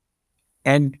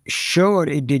 And sure,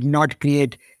 it did not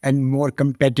create a more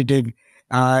competitive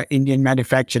Indian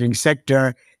manufacturing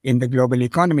sector in the global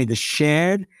economy. The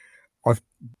share of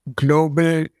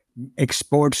global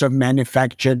exports of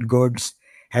manufactured goods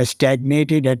has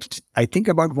stagnated at, I think,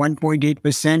 about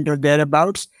 1.8% or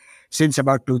thereabouts since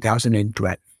about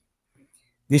 2012.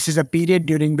 This is a period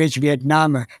during which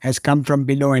Vietnam has come from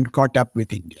below and caught up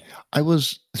with India. I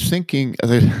was thinking,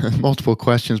 there are multiple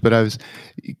questions, but I was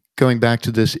going back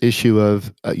to this issue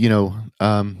of,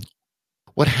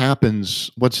 what happens,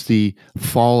 what's the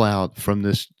fallout from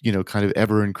this, kind of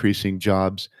ever increasing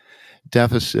jobs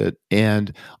deficit?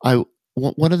 And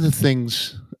one of the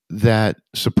things that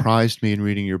surprised me in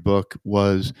reading your book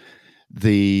was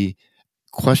the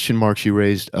question marks you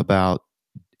raised about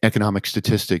economic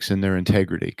statistics and their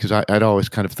integrity, because I'd always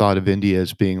kind of thought of India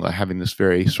as being like having this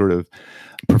very sort of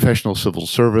professional civil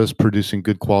service producing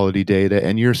good quality data.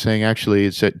 And you're saying actually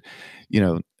it's that, you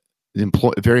know,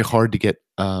 very hard to get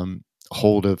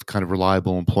hold of kind of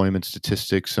reliable employment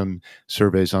statistics. Some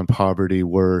surveys on poverty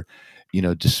were,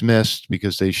 dismissed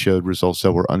because they showed results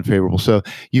that were unfavorable. So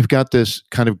you've got this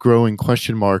kind of growing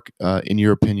question mark, in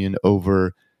your opinion,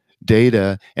 over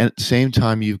data, and at the same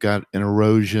time, you've got an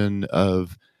erosion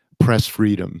of press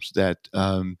freedoms that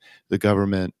the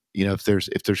government. If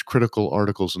there's critical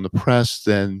articles in the press,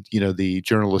 then the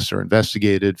journalists are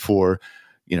investigated for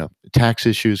tax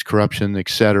issues, corruption,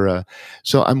 etc.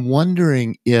 So I'm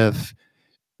wondering if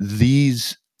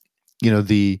these,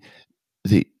 the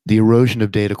erosion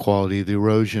of data quality, the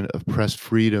erosion of press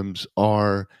freedoms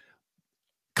are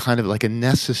kind of like a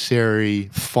necessary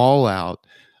fallout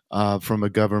from a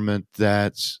government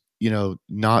that's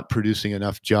not producing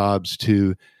enough jobs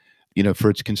to for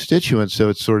its constituents. So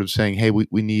it's sort of saying, hey,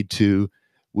 we need to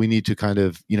kind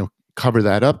of cover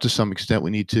that up to some extent.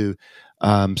 We need to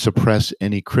suppress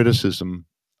any criticism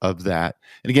of that.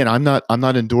 And again, I'm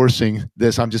not endorsing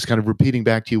this. I'm just kind of repeating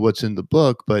back to you what's in the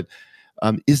book. But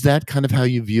is that kind of how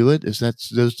you view it? Is that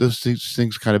those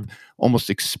things kind of almost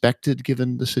expected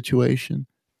given the situation?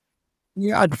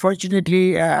 Yeah,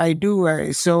 unfortunately, I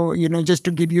do. So, just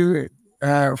to give you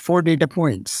four data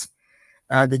points,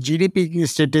 the GDP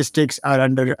statistics are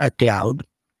under a cloud,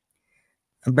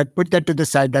 but put that to the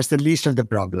side. That's the least of the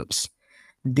problems.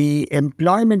 The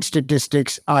employment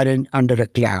statistics are under a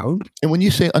cloud. And when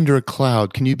you say under a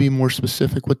cloud, can you be more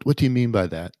specific? What do you mean by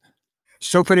that?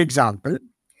 So, for example,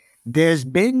 there's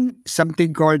been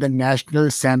something called the National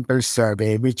Sample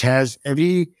Survey, which has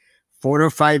every 4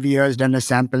 or 5 years done a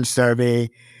sample survey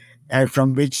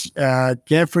from which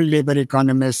careful labor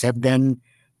economists have then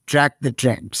tracked the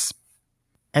trends.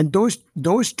 And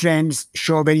those trends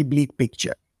show a very bleak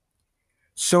picture.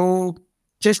 So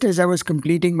just as I was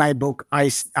completing my book, I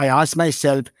asked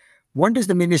myself, what does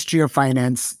the Ministry of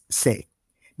Finance say?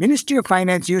 Ministry of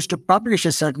Finance used to publish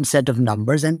a certain set of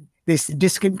numbers and they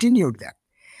discontinued them.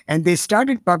 And they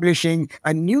started publishing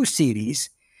a new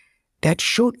series that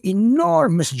showed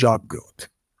enormous job growth.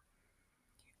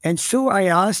 And so I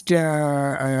asked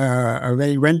a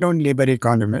very well-known labor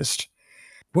economist,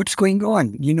 what's going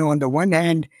on? On the one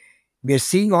hand, we're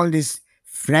seeing all this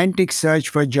frantic search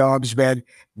for jobs where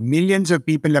millions of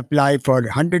people apply for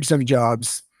hundreds of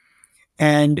jobs,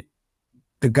 and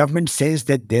the government says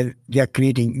that they're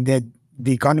creating that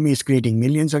the economy is creating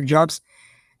millions of jobs,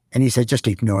 and he said just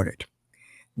ignore it.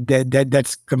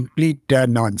 That's complete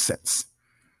nonsense.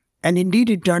 And indeed,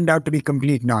 it turned out to be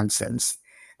complete nonsense.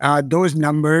 Those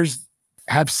numbers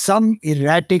have some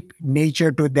erratic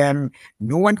nature to them.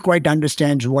 No one quite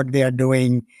understands what they are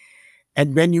doing.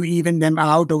 And when you even them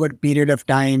out over a period of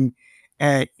time,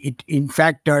 it in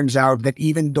fact turns out that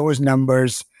even those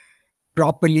numbers,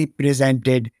 properly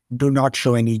presented, do not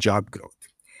show any job growth.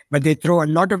 But they throw a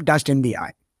lot of dust in the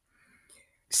eye.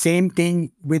 Same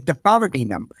thing with the poverty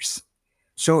numbers.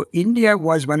 So India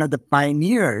was one of the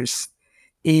pioneers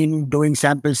in doing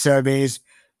sample surveys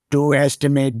to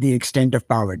estimate the extent of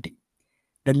poverty.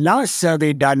 The last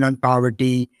survey done on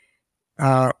poverty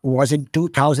was in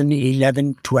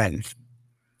 2011-12.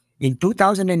 In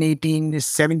 2018,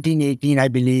 17-18, I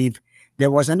believe,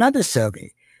 there was another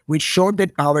survey which showed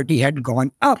that poverty had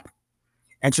gone up.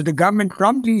 And so the government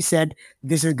promptly said,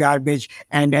 this is garbage,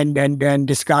 and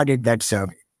discarded that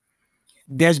survey.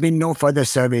 There's been no further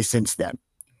survey since then.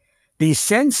 The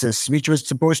census, which was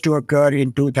supposed to occur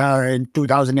in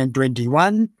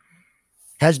 2021,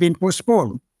 has been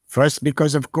postponed, first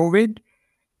because of COVID,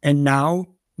 and now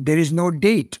there is no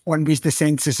date on which the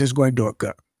census is going to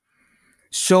occur.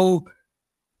 So,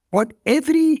 on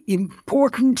every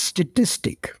important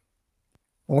statistic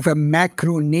of a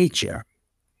macro nature,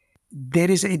 there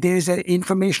is an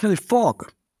informational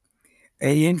fog,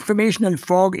 in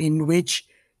which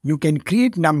you can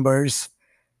create numbers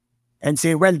and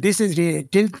say, well, this is till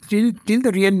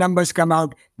the real numbers come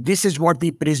out, this is what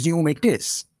we presume it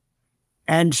is.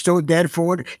 And so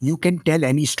therefore, you can tell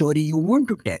any story you want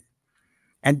to tell.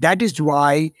 And that is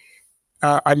why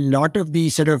a lot of the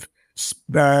sort of,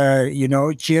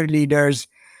 cheerleaders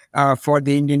for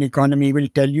the Indian economy will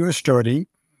tell you a story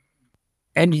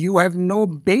and you have no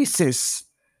basis.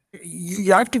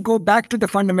 You have to go back to the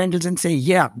fundamentals and say,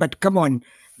 yeah, but come on,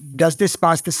 does this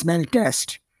pass the smell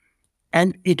test?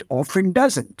 And it often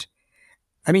doesn't.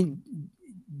 I mean,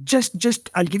 just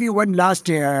I'll give you one last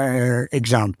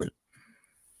example.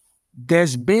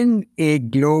 There's been a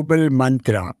global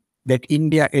mantra that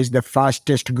India is the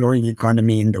fastest growing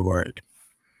economy in the world.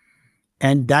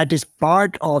 And that is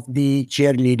part of the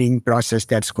cheerleading process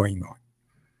that's going on.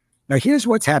 Now, here's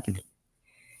what's happening.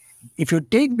 If you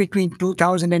take between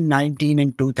 2019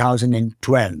 and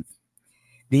 2012,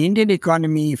 the Indian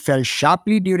economy fell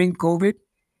sharply during COVID,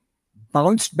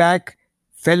 bounced back,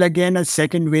 fell again a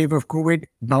second wave of COVID,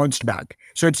 bounced back.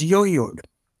 So it's yo-yoed.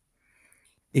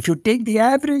 If you take the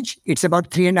average, it's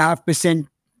about 3.5%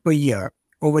 per year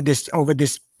over this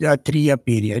 3-year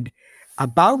period,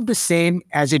 about the same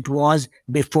as it was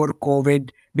before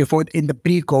COVID, before in the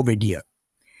pre-COVID year.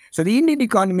 So the Indian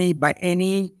economy, by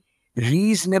any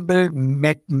reasonable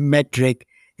metric,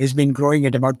 has been growing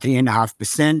at about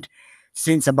 3.5%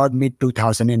 since about mid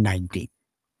 2019.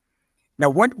 Now,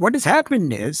 what has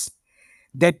happened is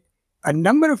that a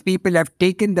number of people have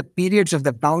taken the periods of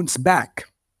the bounce back,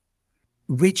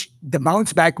 which the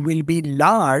bounce back will be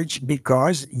large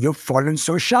because you've fallen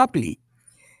so sharply.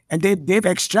 And they've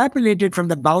extrapolated from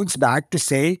the bounce back to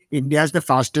say India is the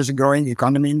fastest growing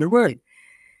economy in the world.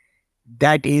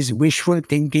 That is wishful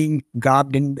thinking,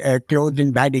 clothed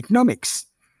in bad economics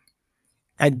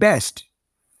at best.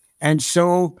 And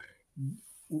so,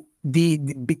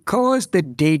 because the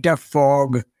data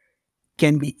fog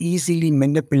can be easily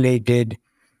manipulated,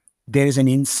 there is an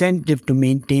incentive to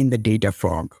maintain the data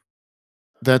fog.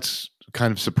 That's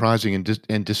kind of surprising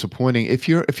and disappointing. If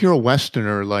you're a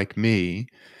Westerner like me,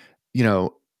 you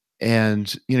know,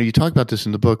 and you talk about this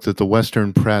in the book that the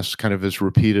Western press kind of has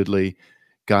repeatedly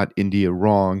got India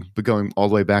wrong, but going all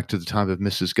the way back to the time of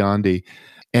Mrs. Gandhi.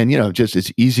 And just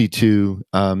it's easy to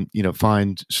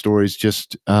find stories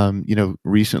just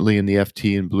recently in the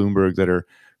FT and Bloomberg that are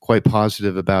quite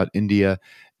positive about India.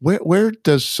 Where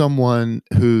does someone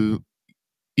who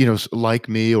like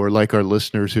me or like our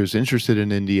listeners who's interested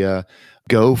in India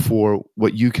go for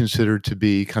what you consider to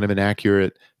be kind of an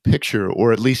accurate picture,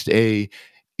 or at least a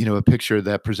picture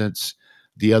that presents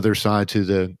the other side to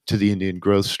the Indian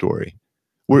growth story?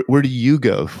 Where do you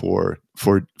go for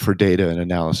data and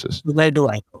analysis? Where do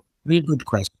I go? Very good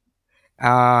question.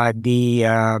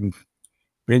 The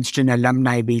Princeton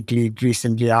Alumni Weekly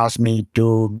recently asked me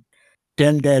to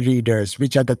tell their readers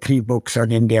which are the 3 books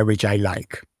on India which I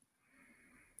like.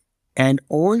 And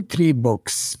all 3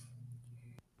 books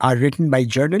are written by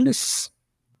journalists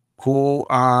who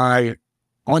are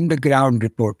on the ground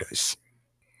reporters.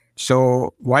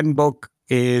 So one book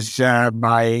is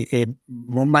by a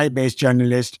Mumbai-based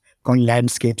journalist called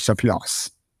Landscapes of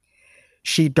Loss.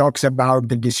 She talks about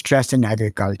the distress in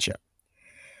agriculture,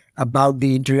 about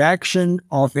the interaction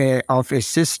of a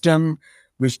system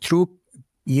which through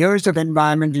years of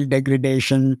environmental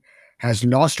degradation has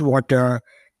lost water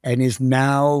and is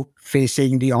now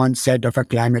facing the onset of a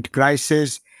climate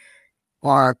crisis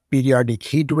or periodic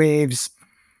heat waves,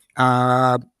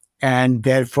 and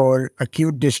therefore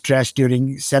acute distress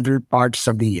during several parts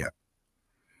of the year.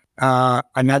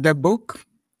 Another book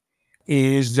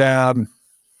is on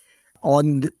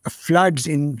the floods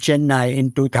in Chennai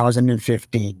in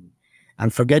 2015. I'm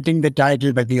forgetting the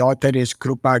title, but the author is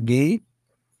Krupa Gay.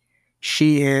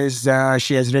 She has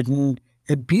written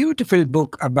a beautiful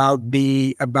book about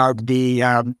the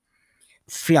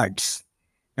floods.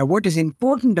 Now, what is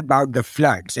important about the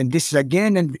floods, and this is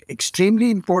again an extremely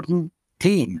important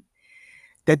theme,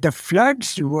 that the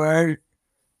floods were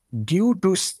due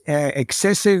to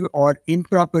excessive or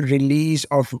improper release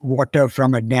of water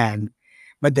from a dam.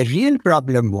 But the real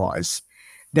problem was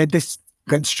that this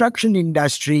construction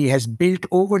industry has built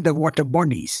over the water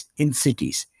bodies in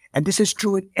cities. And this is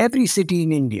true in every city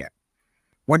in India.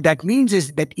 What that means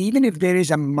is that even if there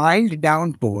is a mild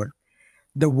downpour,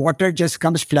 the water just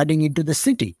comes flooding into the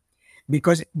city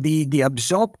because the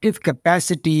absorptive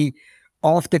capacity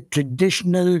of the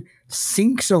traditional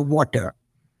sinks of water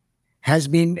has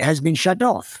been shut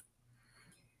off.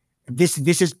 This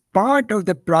is part of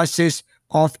the process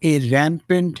of a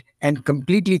rampant and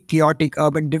completely chaotic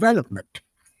urban development.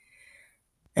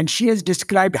 And she has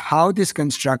described how this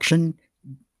construction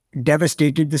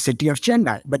devastated the city of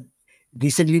Chennai. But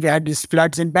recently we had these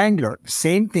floods in Bangalore.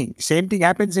 Same thing. Same thing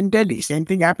happens in Delhi. Same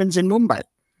thing happens in Mumbai.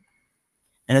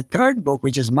 And a third book,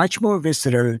 which is much more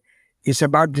visceral, is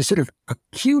about this sort of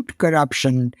acute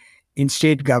corruption in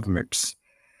state governments.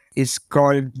 It's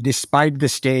called Despite the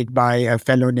State by a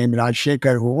fellow named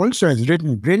Rajshekhar, who also has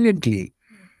written brilliantly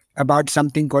about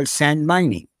something called sand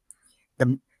mining.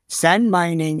 The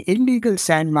illegal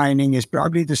sand mining is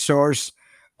probably the source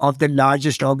of the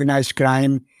largest organized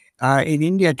crime in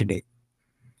India today.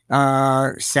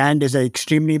 Sand is an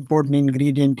extremely important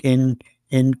ingredient in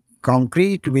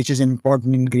concrete, which is an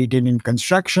important ingredient in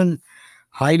construction,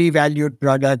 highly valued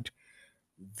product,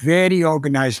 very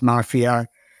organized mafia,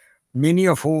 many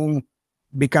of whom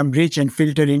become rich and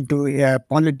filter into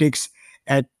politics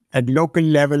at local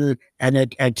level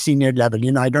and at senior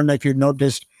level. I don't know if you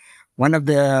noticed, one of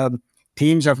the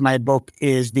themes of my book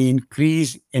is the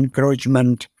increased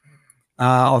encroachment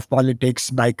of politics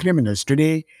by criminals.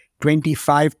 Today,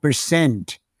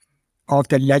 25% of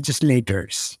the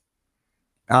legislators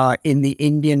in the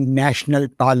Indian national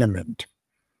parliament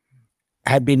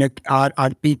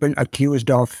are people accused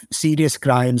of serious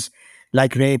crimes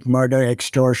like rape, murder,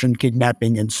 extortion,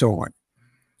 kidnapping, and so on.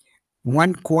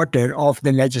 1/4 of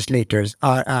the legislators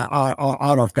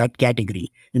are of that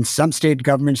category. In some state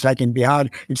governments, like in Bihar,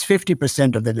 it's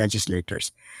 50% of the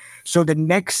legislators. So the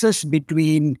nexus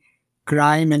between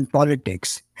crime and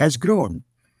politics has grown.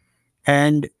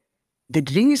 And the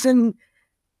reason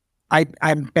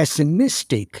I'm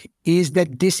pessimistic is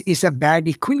that this is a bad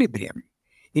equilibrium.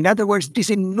 In other words, it is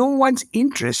in no one's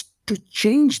interest to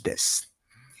change this.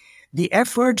 The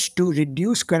efforts to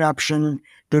reduce corruption,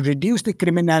 to reduce the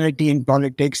criminality in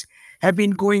politics have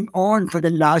been going on for the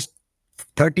last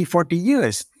 30, 40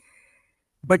 years.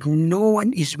 But no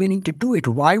one is willing to do it.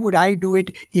 Why would I do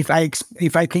it if I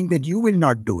think that you will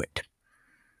not do it?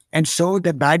 And so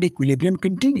the bad equilibrium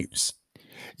continues.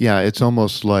 Yeah, it's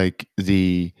almost like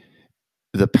the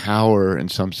power in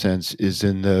some sense is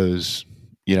in those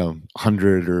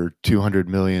 100 or 200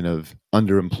 million of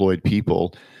underemployed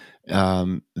people.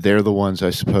 They're the ones,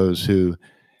 I suppose, who,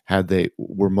 had they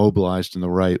were mobilized in the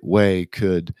right way,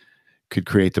 could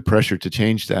create the pressure to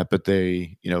change that. But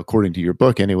they, according to your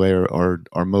book anyway,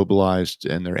 are mobilized,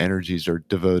 and their energies are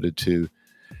devoted to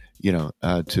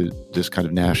to this kind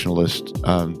of nationalist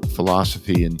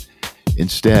philosophy, and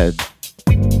instead.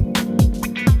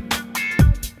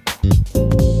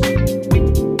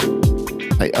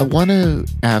 I want to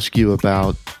ask you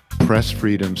about press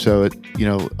freedom. So,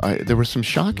 there were some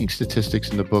shocking statistics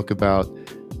in the book about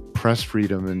press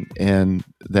freedom, and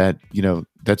that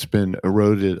that's been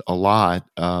eroded a lot.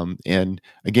 And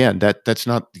again, that's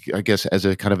not, I guess, as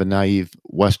a kind of a naive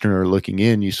Westerner looking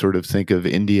in, you sort of think of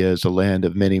India as a land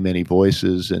of many, many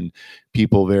voices and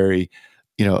people very,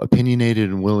 opinionated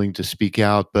and willing to speak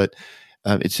out. But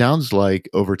it sounds like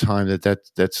over time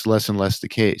that's less and less the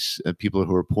case. People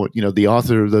who are, the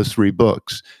author of those 3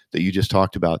 books that you just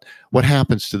talked about, what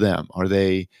happens to them? Are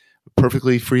they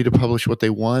perfectly free to publish what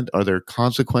they want? Are there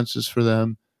consequences for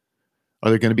them? Are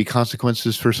there going to be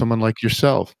consequences for someone like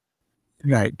yourself?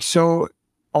 Right. So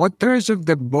authors of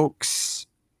the books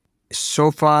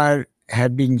so far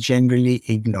have been generally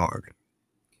ignored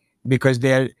because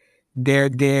they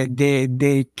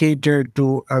cater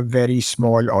to a very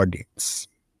small audience.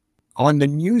 On the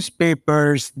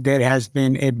newspapers, there has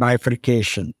been a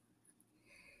bifurcation.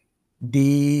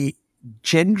 The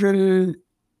general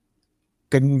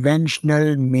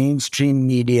conventional mainstream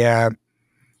media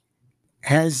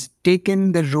has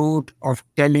taken the route of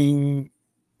telling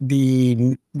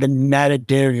the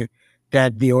narrative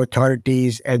that the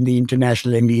authorities and the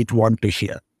international elite want to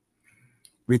hear.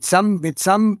 With some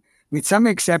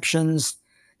exceptions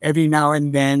every now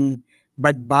and then,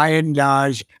 but by and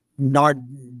large,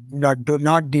 do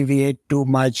not deviate too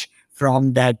much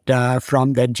from that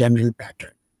general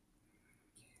pattern.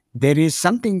 There is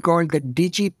something called the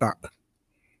digipub,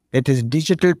 that is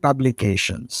digital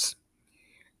publications,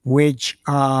 which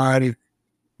are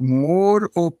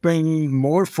more open,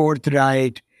 more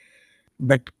forthright,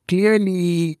 but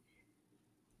clearly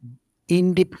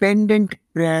independent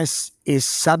press is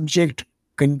subject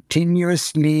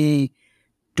continuously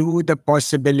to the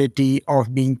possibility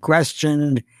of being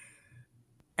questioned.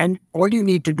 And all you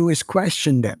need to do is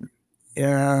question them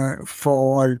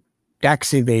for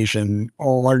tax evasion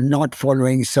or not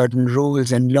following certain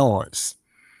rules and laws.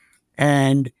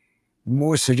 And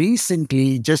most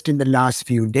recently, just in the last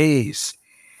few days,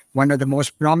 one of the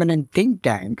most prominent think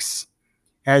tanks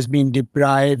has been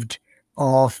deprived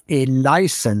of a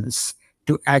license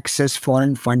to access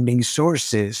foreign funding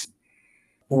sources,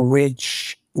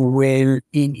 which will,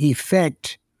 in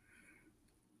effect,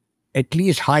 at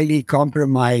least highly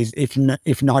compromise, if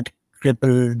not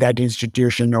cripple that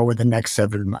institution over the next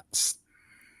several months.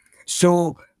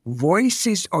 So,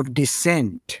 voices of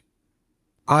dissent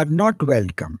are not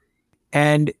welcome,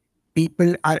 and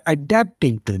people are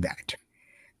adapting to that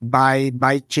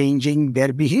by changing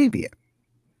their behavior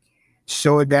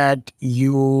so that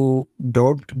you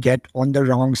don't get on the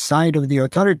wrong side of the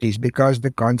authorities, because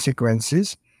the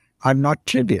consequences are not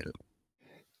trivial.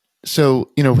 So,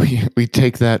 we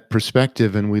take that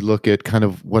perspective and we look at kind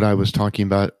of what I was talking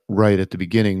about right at the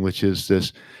beginning, which is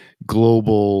this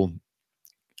global,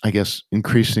 I guess,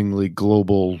 increasingly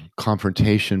global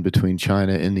confrontation between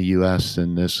China and the US,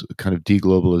 and this kind of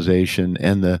deglobalization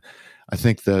and the, I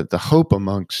think the hope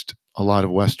amongst a lot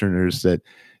of Westerners that,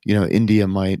 India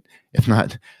might, if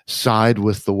not side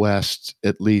with the West,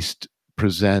 at least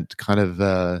present kind of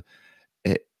a,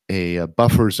 a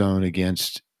buffer zone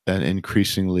against an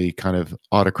increasingly kind of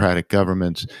autocratic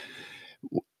governments.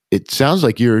 It sounds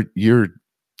like you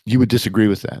would disagree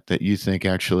with that. That you think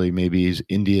actually maybe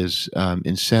India's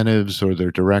incentives or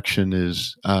their direction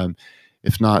is,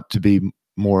 if not to be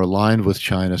more aligned with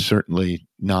China, certainly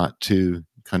not to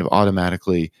kind of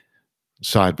automatically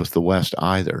side with the West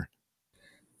either.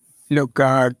 Look,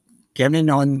 Kevin,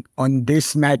 on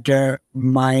this matter,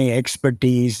 my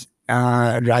expertise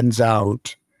runs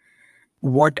out.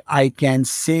 What I can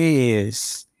say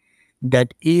is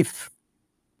that if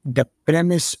the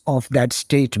premise of that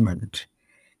statement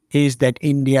is that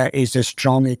India is a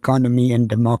strong economy and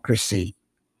democracy,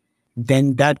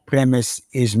 then that premise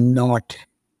is not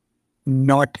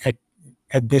at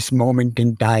this moment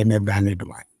in time a valid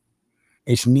one.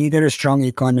 It's neither a strong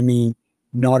economy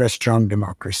nor a strong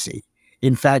democracy.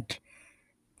 In fact,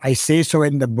 I say so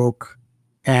in the book,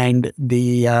 and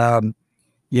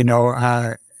you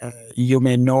know, you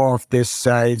may know of this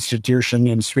institution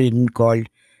in Sweden called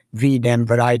VDEM,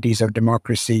 Varieties of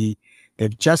Democracy.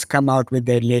 They've just come out with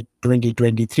their late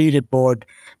 2023 report,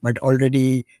 but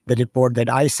already the report that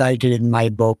I cited in my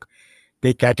book,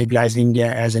 they categorize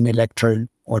India as an electoral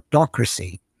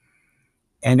autocracy.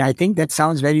 And I think that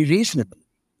sounds very reasonable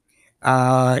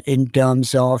in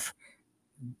terms of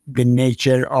the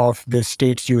nature of the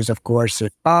state's use of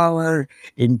coercive power,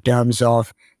 in terms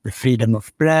of the freedom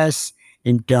of press,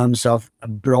 in terms of a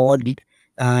broad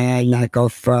lack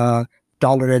of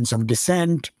tolerance of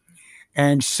dissent.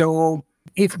 And so,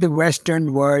 if the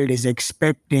Western world is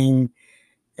expecting,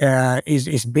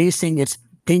 is basing its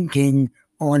thinking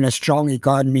on a strong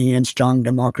economy and strong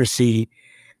democracy,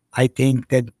 I think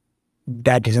that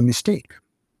that is a mistake.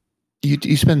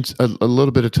 You spend a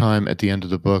little bit of time at the end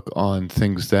of the book on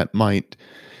things that might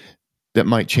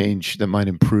change, that might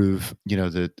improve,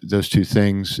 those two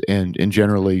things, and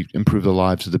generally improve the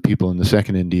lives of the people in the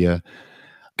second India.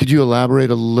 Could you elaborate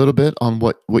a little bit on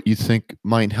what you think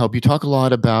might help? You talk a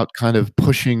lot about kind of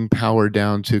pushing power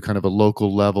down to kind of a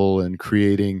local level and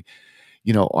creating,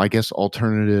 I guess,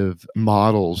 alternative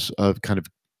models of kind of,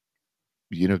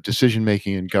 decision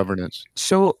making and governance.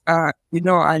 So, I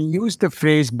used the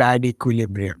phrase bad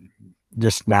equilibrium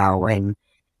just now. And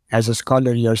as a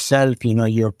scholar yourself,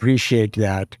 you appreciate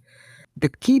that. The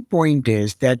key point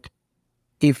is that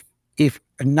if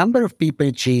a number of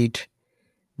people cheat,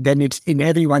 then it's in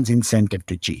everyone's incentive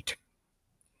to cheat.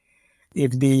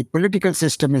 If the political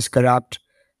system is corrupt,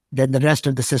 then the rest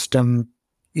of the system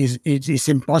is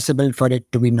impossible for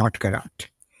it to be not corrupt.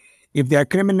 If there are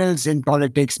criminals in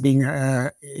politics being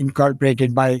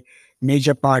incorporated by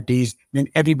major parties, then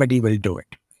everybody will do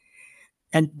it.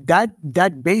 And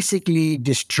that basically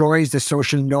destroys the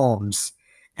social norms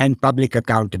and public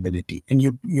accountability. And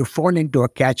you fall into a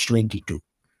catch-22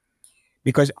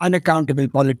 because unaccountable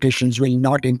politicians will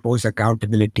not impose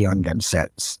accountability on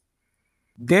themselves.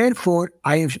 Therefore,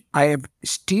 I have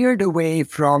steered away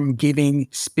from giving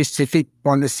specific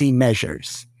policy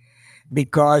measures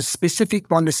because specific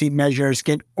policy measures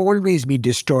can always be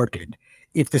distorted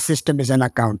if the system is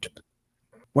unaccountable.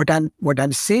 What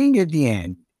I'm saying at the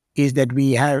end is that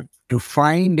we have to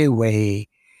find a way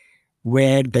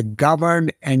where the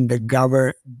governed and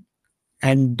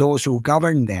and those who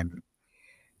govern them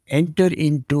enter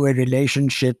into a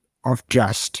relationship of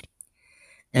trust.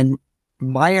 And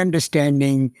my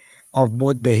understanding of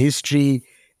both the history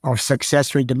of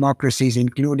successful democracies,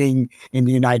 including in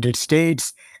the United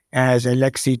States, as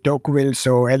Alexei Tocqueville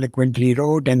so eloquently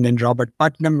wrote, and then Robert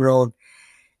Putnam wrote,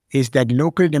 is that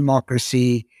local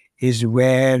democracy is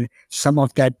where some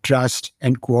of that trust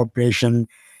and cooperation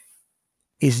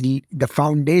is the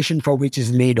foundation for which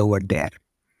is laid over there.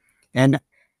 And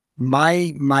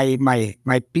my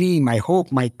plea, my hope,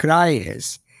 my cry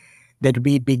is that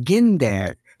we begin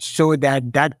there so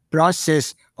that that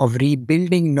process of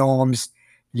rebuilding norms,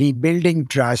 rebuilding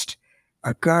trust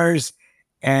occurs,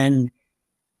 and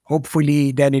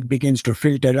hopefully then it begins to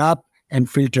filter up and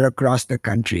filter across the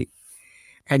country.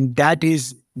 And that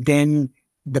is then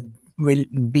will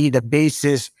be the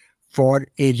basis for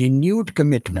a renewed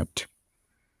commitment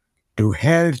to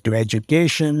health, to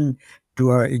education,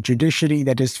 to a judiciary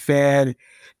that is fair,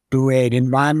 to an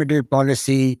environmental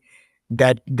policy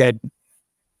that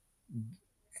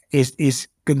is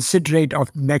considerate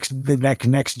of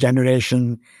next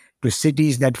generation, to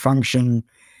cities that function.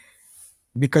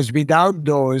 Because without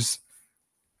those,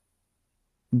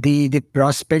 the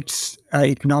prospects,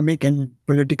 economic and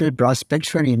political prospects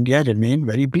for India remain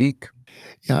very bleak.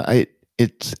 Yeah,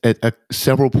 it's at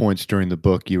several points during the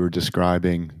book you were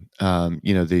describing,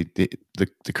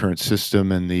 the current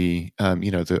system and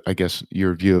I guess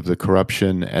your view of the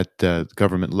corruption at the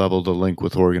government level, the link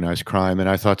with organized crime. And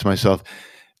I thought to myself,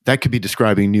 that could be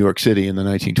describing New York City in the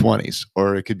 1920s,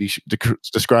 or it could be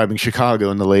describing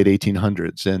Chicago in the late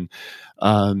 1800s. And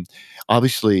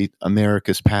obviously,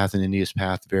 America's path and India's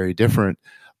path very different,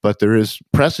 but there is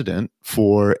precedent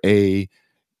for a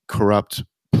corrupt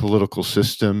political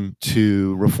system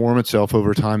to reform itself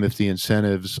over time if the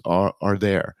incentives are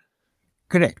there.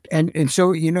 Correct. And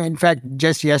so, in fact,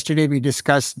 just yesterday we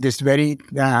discussed this very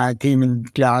theme in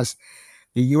class.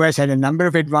 The US had a number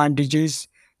of advantages.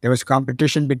 There was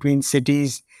competition between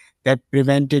cities that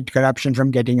prevented corruption from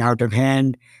getting out of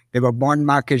hand. There were bond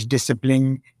markets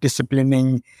disciplining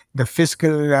the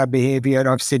fiscal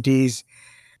behavior of cities.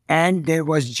 And there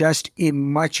was just a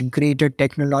much greater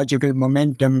technological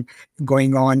momentum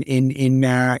going on in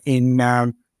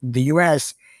the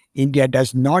US. India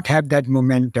does not have that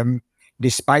momentum,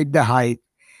 despite the hype,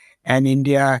 and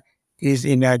India is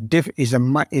in a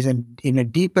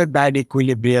deeper bad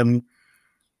equilibrium.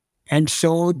 And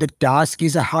so the task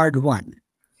is a hard one.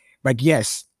 But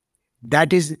yes,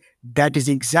 that is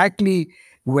exactly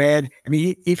where, I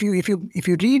mean, if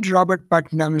you read Robert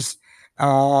Putnam's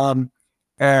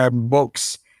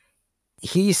books,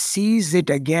 he sees it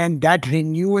again, that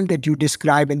renewal that you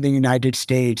describe in the United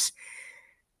States,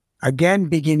 again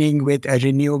beginning with a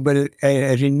renewed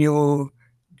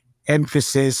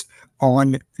emphasis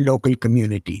on local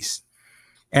communities.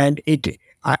 And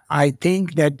I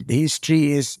think that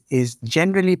history is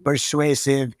generally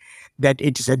persuasive that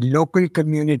it is a local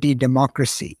community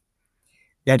democracy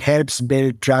that helps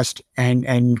build trust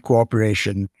and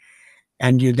cooperation,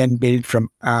 and you then build from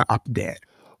up there.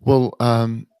 Well,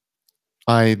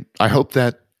 I hope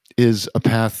that is a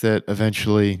path that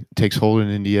eventually takes hold in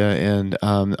India, and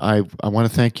I want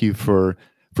to thank you for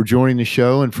joining the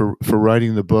show and for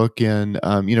writing the book, and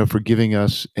for giving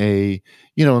us an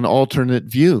alternate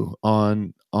view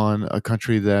on a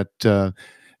country that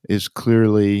is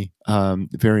clearly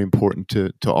very important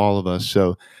to all of us.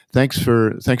 So thanks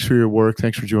for your work.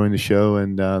 Thanks for joining the show,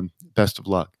 and best of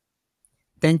luck.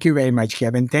 Thank you very much,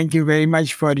 Kevin. Thank you very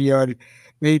much for your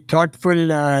very thoughtful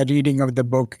reading of the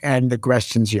book and the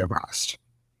questions you have asked.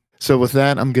 So with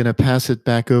that, I'm going to pass it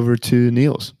back over to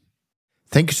Niels.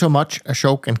 Thank you so much,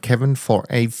 Ashok and Kevin, for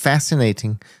a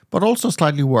fascinating but also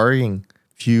slightly worrying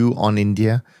view on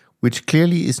India, which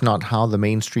clearly is not how the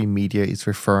mainstream media is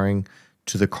referring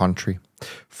to the country.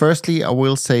 Firstly, I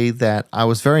will say that I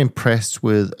was very impressed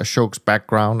with Ashok's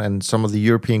background and some of the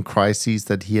European crises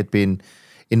that he had been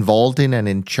involved in and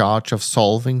in charge of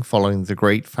solving following the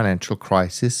great financial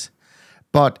crisis.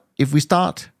 But if we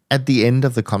start at the end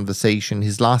of the conversation,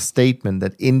 his last statement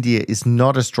that India is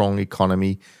not a strong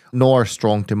economy nor a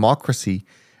strong democracy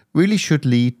really should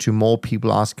lead to more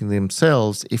people asking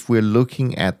themselves if we're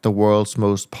looking at the world's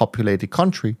most populated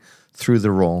country through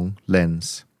the wrong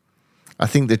lens. I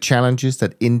think the challenges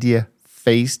that India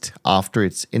faced after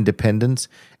its independence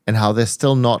and how they're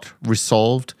still not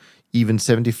resolved even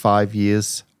 75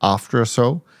 years after or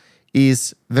so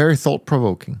is very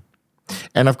thought-provoking.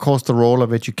 And of course, the role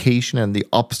of education and the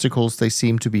obstacles they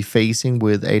seem to be facing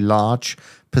with a large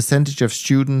percentage of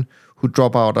students who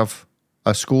drop out of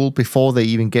a school before they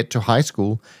even get to high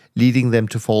school, leading them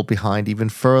to fall behind even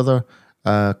further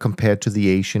compared to the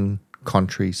Asian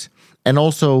countries. And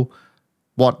also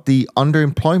what the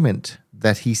underemployment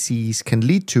that he sees can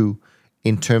lead to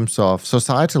in terms of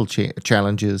societal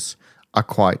challenges are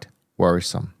quite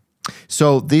worrisome.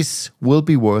 So this will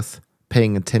be worth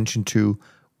paying attention to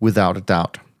without a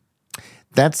doubt.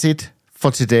 That's it for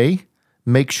today.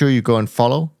 Make sure you go and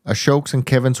follow Ashok's and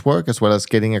Kevin's work, as well as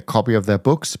getting a copy of their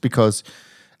books, because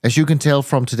as you can tell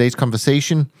from today's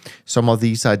conversation, some of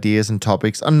these ideas and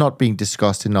topics are not being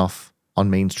discussed enough on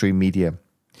mainstream media.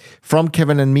 From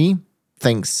Kevin and me,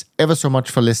 thanks ever so much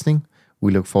for listening.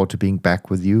 We look forward to being back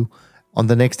with you on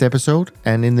the next episode.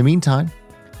 And in the meantime,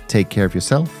 take care of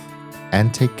yourself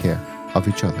and take care of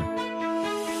each other.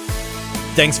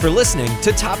 Thanks for listening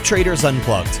to Top Traders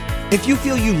Unplugged. If you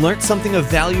feel you learned something of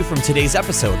value from today's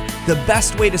episode, the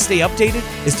best way to stay updated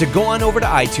is to go on over to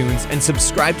iTunes and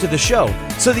subscribe to the show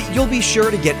so that you'll be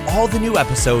sure to get all the new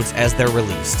episodes as they're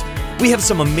released. We have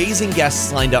some amazing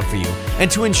guests lined up for you,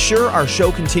 and to ensure our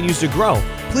show continues to grow,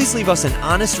 please leave us an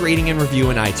honest rating and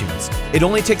review in iTunes. It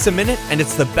only takes a minute, and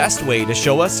it's the best way to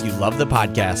show us you love the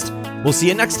podcast. We'll see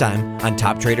you next time on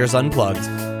Top Traders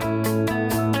Unplugged.